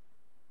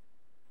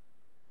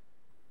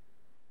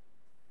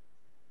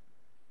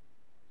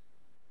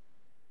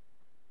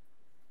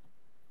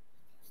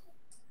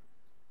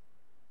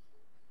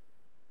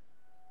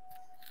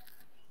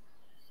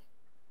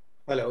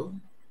 Hello.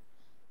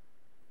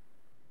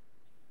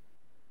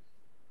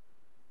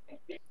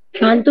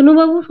 Shantanu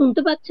বাবু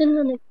শুনতে পাচ্ছেন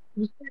না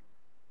নাকি?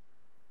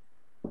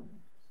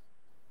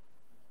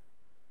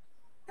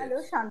 Hello,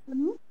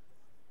 Shantanu.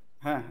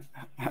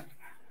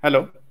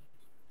 Hello.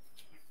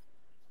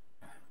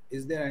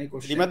 Is there any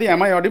question? Rimadi,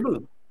 am I audible?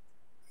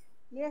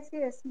 Yes,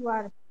 you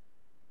are.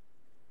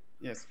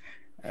 Yes.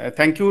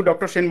 Thank you,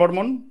 Dr. Shen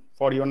Bormon,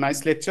 for your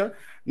nice lecture.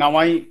 Now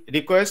I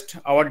request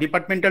our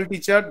departmental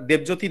teacher,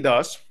 Debjyoti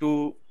Das, to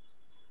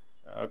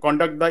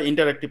conduct the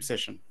interactive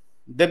session.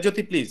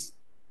 Debjyoti, please.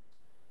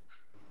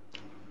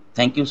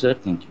 Thank you, sir.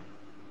 Thank you.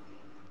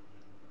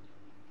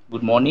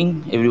 Good morning,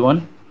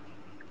 everyone.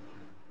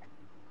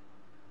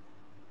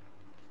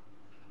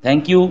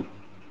 Thank you,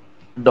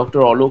 Dr.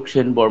 Alok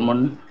Shen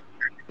Borman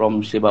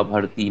from Seva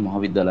Bharati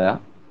Mahavidyalaya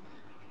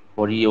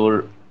for your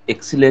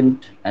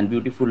excellent and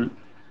beautiful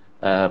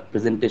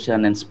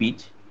presentation and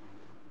speech.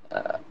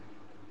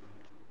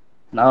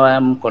 Now I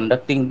am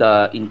conducting the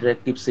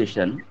interactive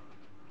session,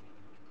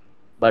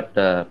 but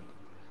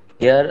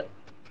here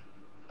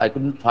I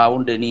couldn't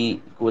found any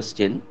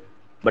question.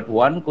 But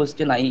one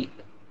question I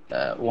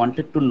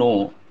wanted to know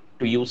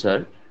to you, sir: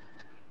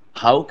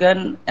 how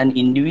can an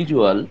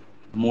individual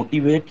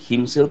motivate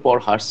himself or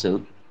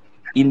herself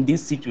in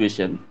this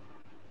situation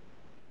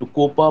to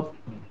cope up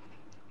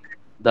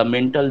the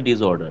mental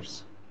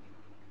disorders?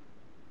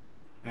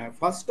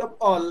 First of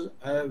all,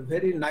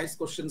 very nice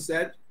question,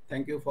 sir.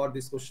 Thank you for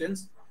these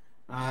questions.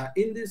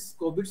 In these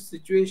COVID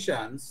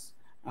situations,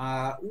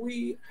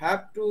 we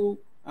have to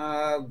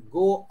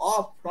go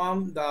off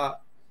from the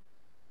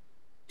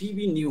TV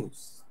news.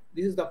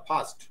 This is the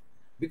first,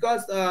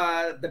 because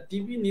the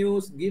TV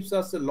news gives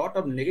us a lot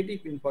of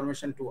negative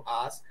information to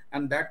us,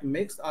 and that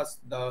makes us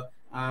the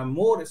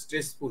more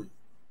stressful.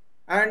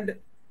 And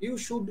you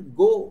should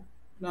go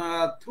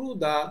through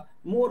the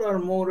more or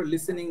more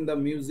listening the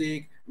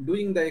music,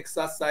 doing the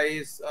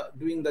exercise,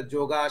 doing the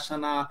yoga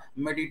asana,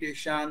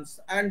 meditations,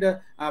 and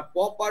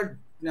proper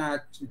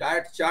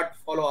diet chart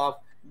follow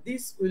up.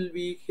 This will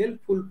be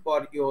helpful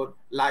for your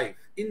life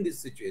in these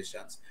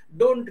situations.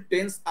 Don't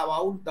tense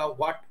about the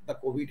what the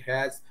COVID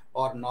has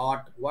or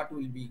not, what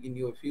will be in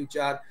your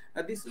future.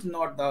 This is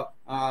not the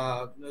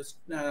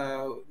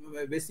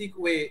basic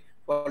way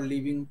for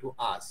living to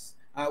us.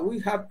 We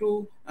have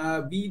to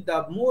be the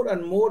more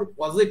and more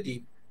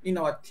positive in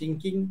our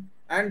thinking,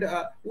 and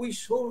we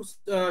should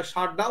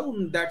shut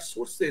down that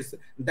sources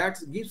that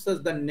gives us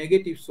the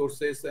negative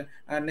sources,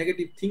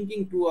 negative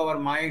thinking to our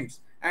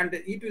minds, and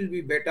it will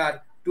be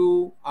better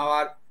to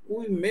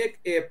we make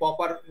a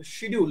proper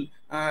schedule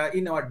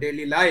in our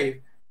daily life,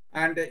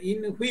 and in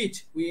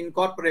which we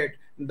incorporate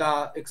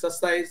the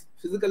exercise,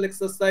 physical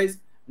exercise,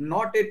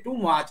 not a too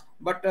much,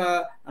 but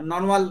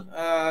normal,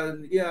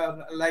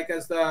 like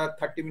as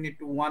 30 minutes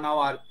to 1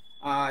 hour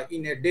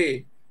in a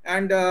day.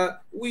 And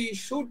we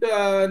should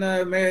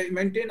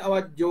maintain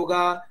our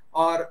yoga,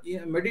 or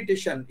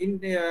meditation in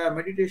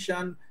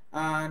meditation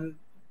and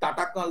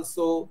tatak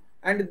also,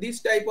 and this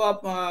type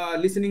of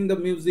listening the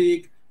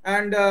music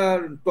and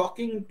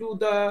talking to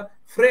the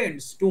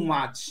friends too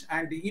much,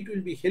 and it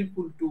will be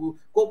helpful to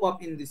cope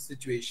up in these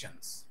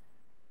situations.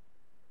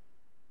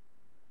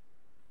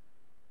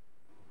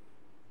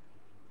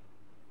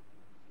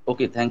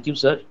 Okay, thank you,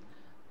 sir.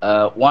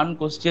 One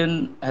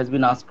question has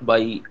been asked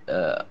by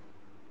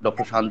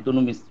Dr.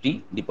 Shantanu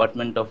Mistry,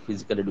 Department of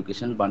Physical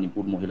Education,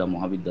 Banipur Mahila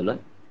Mahavidyalaya.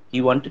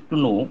 He wanted to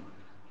know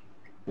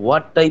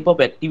what type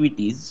of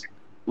activities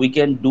we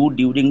can do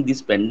during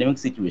this pandemic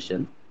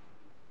situation.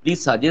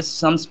 Please suggest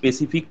some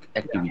specific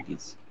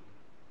activities.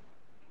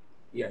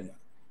 Yeah.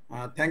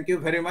 Thank you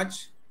very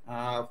much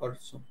for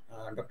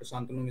Dr.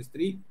 Shantanu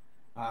Mistry.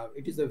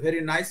 It is a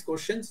very nice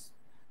questions,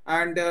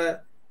 and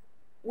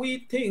we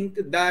think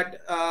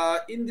that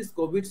in this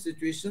COVID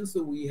situation,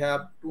 so we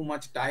have too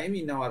much time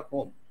in our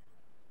home,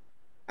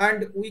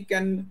 and we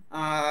can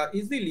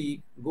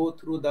easily go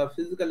through the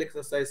physical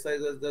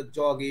exercises, the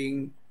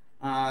jogging.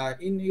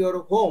 In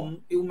your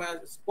home, you may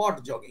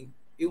spot jogging.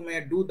 You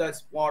may do the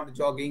spot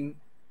jogging.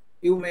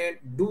 You may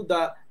do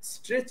the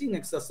stretching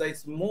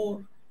exercise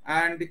more,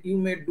 and you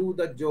may do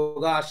the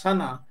yoga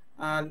asana,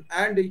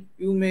 and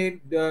you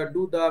may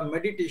do the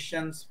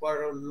meditations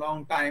for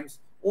long times.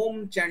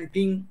 Om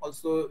chanting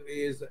also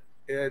is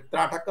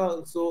Trataka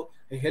also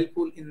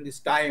helpful in this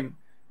time,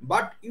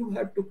 but you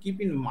have to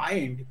keep in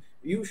mind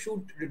you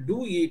should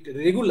do it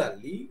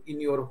regularly in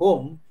your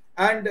home,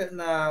 and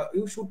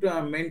you should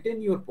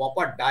maintain your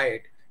proper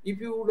diet. If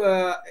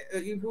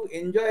you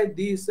enjoy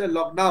this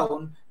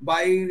lockdown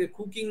by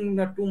cooking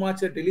too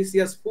much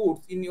delicious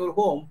foods in your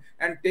home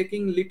and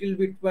taking little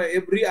bit by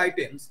every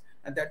items,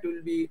 and that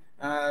will be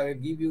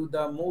give you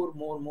the more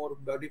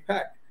body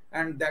fat,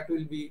 and that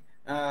will be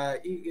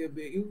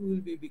you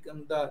will be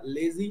become the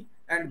lazy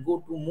and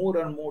go to more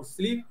and more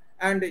sleep,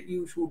 and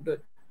you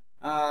should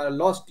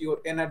lost your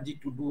energy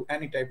to do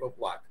any type of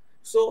work.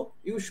 So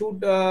you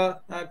should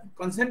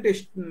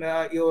concentrate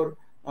your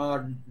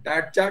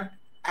diet chart,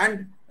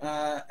 and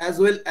as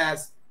well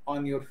as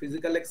on your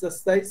physical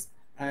exercise.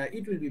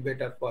 It will be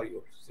better for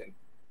yourself.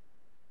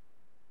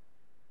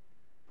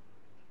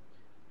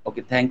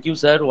 Okay, thank you,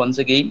 sir. Once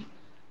again,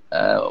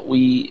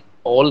 we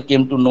all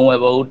came to know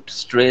about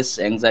stress,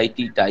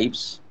 anxiety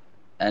types,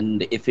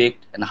 and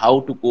effect, and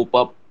how to cope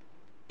up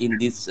in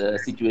this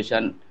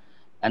situation.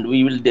 And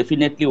we will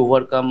definitely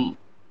overcome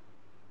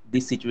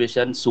this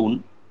situation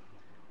soon.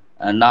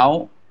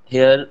 Now,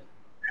 here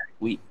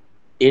we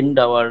end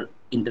our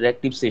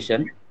interactive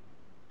session.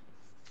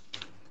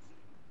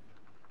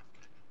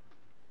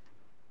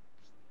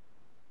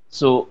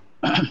 So,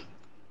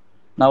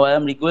 now I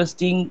am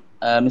requesting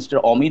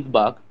Mr. Amit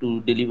Bag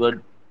to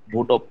deliver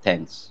vote of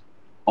thanks.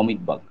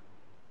 Amit Bag.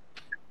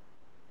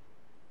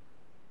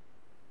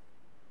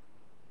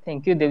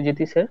 Thank you,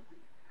 Devjyoti sir.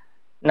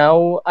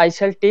 Now I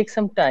shall take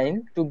some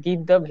time to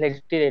give the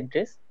valedictory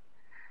address.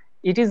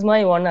 It is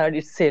my honor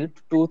itself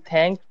to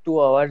thank to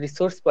our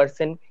resource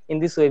person in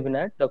this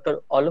webinar,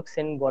 Dr. Alok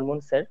Sen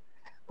Bormon sir,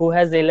 who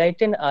has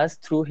enlightened us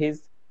through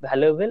his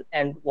valuable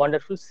and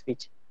wonderful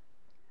speech.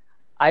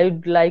 I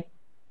would like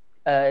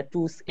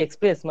to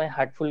express my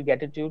heartfelt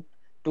gratitude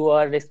to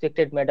our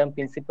respected Madam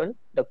Principal,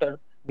 Dr.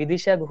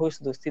 Vidisha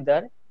Ghosh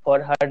Dostidar,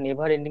 for her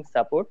never-ending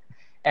support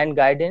and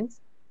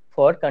guidance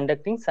for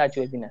conducting such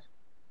webinar.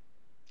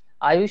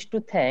 I wish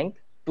to thank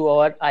to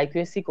our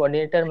IQAC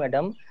coordinator,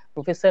 Madam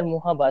Professor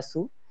Moha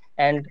Basu,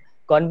 and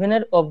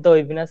convener of the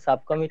webinar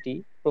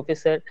subcommittee,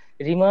 Professor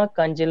Rima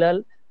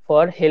Kanjelal,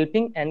 for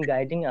helping and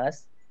guiding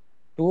us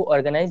to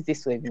organize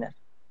this webinar.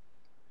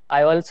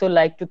 I also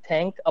like to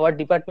thank our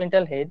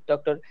departmental head,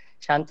 Dr.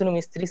 Shantanu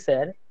Mistry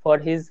sir, for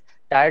his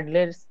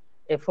tireless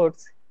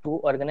efforts to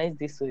organize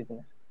this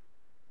webinar.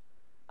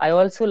 I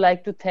also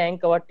like to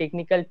thank our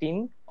technical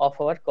team of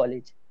our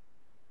college.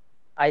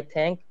 I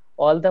thank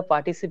all the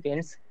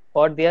participants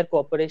for their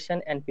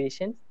cooperation and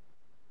patience.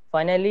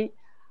 Finally,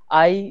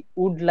 I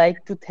would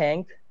like to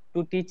thank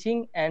to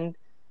teaching and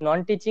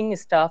non-teaching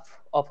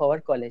staff of our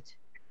college.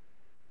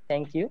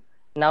 Thank you.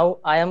 Now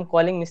I am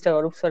calling Mr.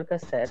 Arup Sarkar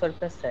sir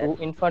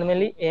to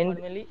informally end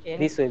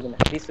this webinar.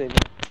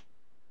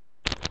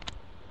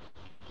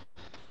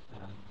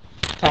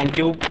 Thank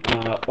you,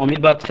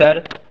 Omid Bak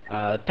sir.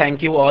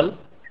 Thank you all.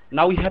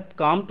 Now we have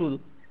come to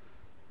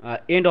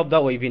end of the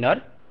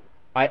webinar.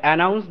 I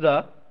announce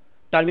the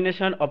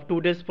termination of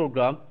today's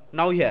program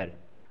now here.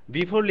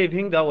 Before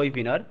leaving the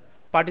webinar,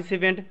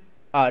 participants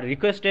are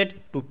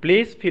requested to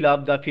please fill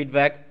up the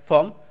feedback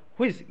form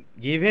which is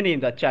given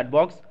in the chat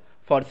box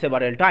for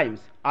several times.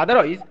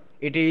 Otherwise,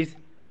 it is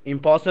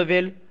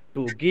impossible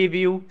to give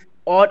you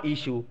or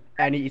issue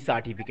any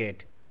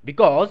certificate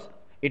because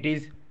it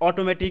is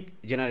automatic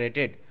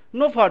generated.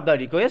 No further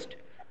request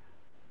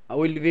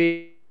will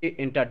be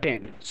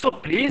entertained. So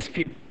please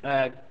fill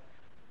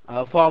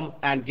form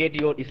and get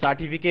your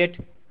certificate.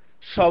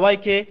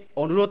 সবাইকে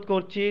অনুরোধ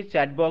করছি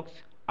chat box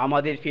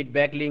আমাদের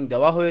feedback link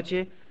দেওয়া হয়েছে,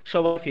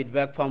 সবাই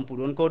feedback form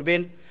পূরণ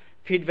করবেন।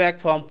 Feedback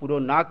form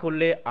পূরণ না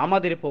করলে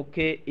আমাদের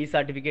পক্ষে এই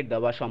সার্টিফিকেট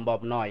দেওয়া সম্ভব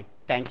নয়।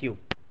 Thank you.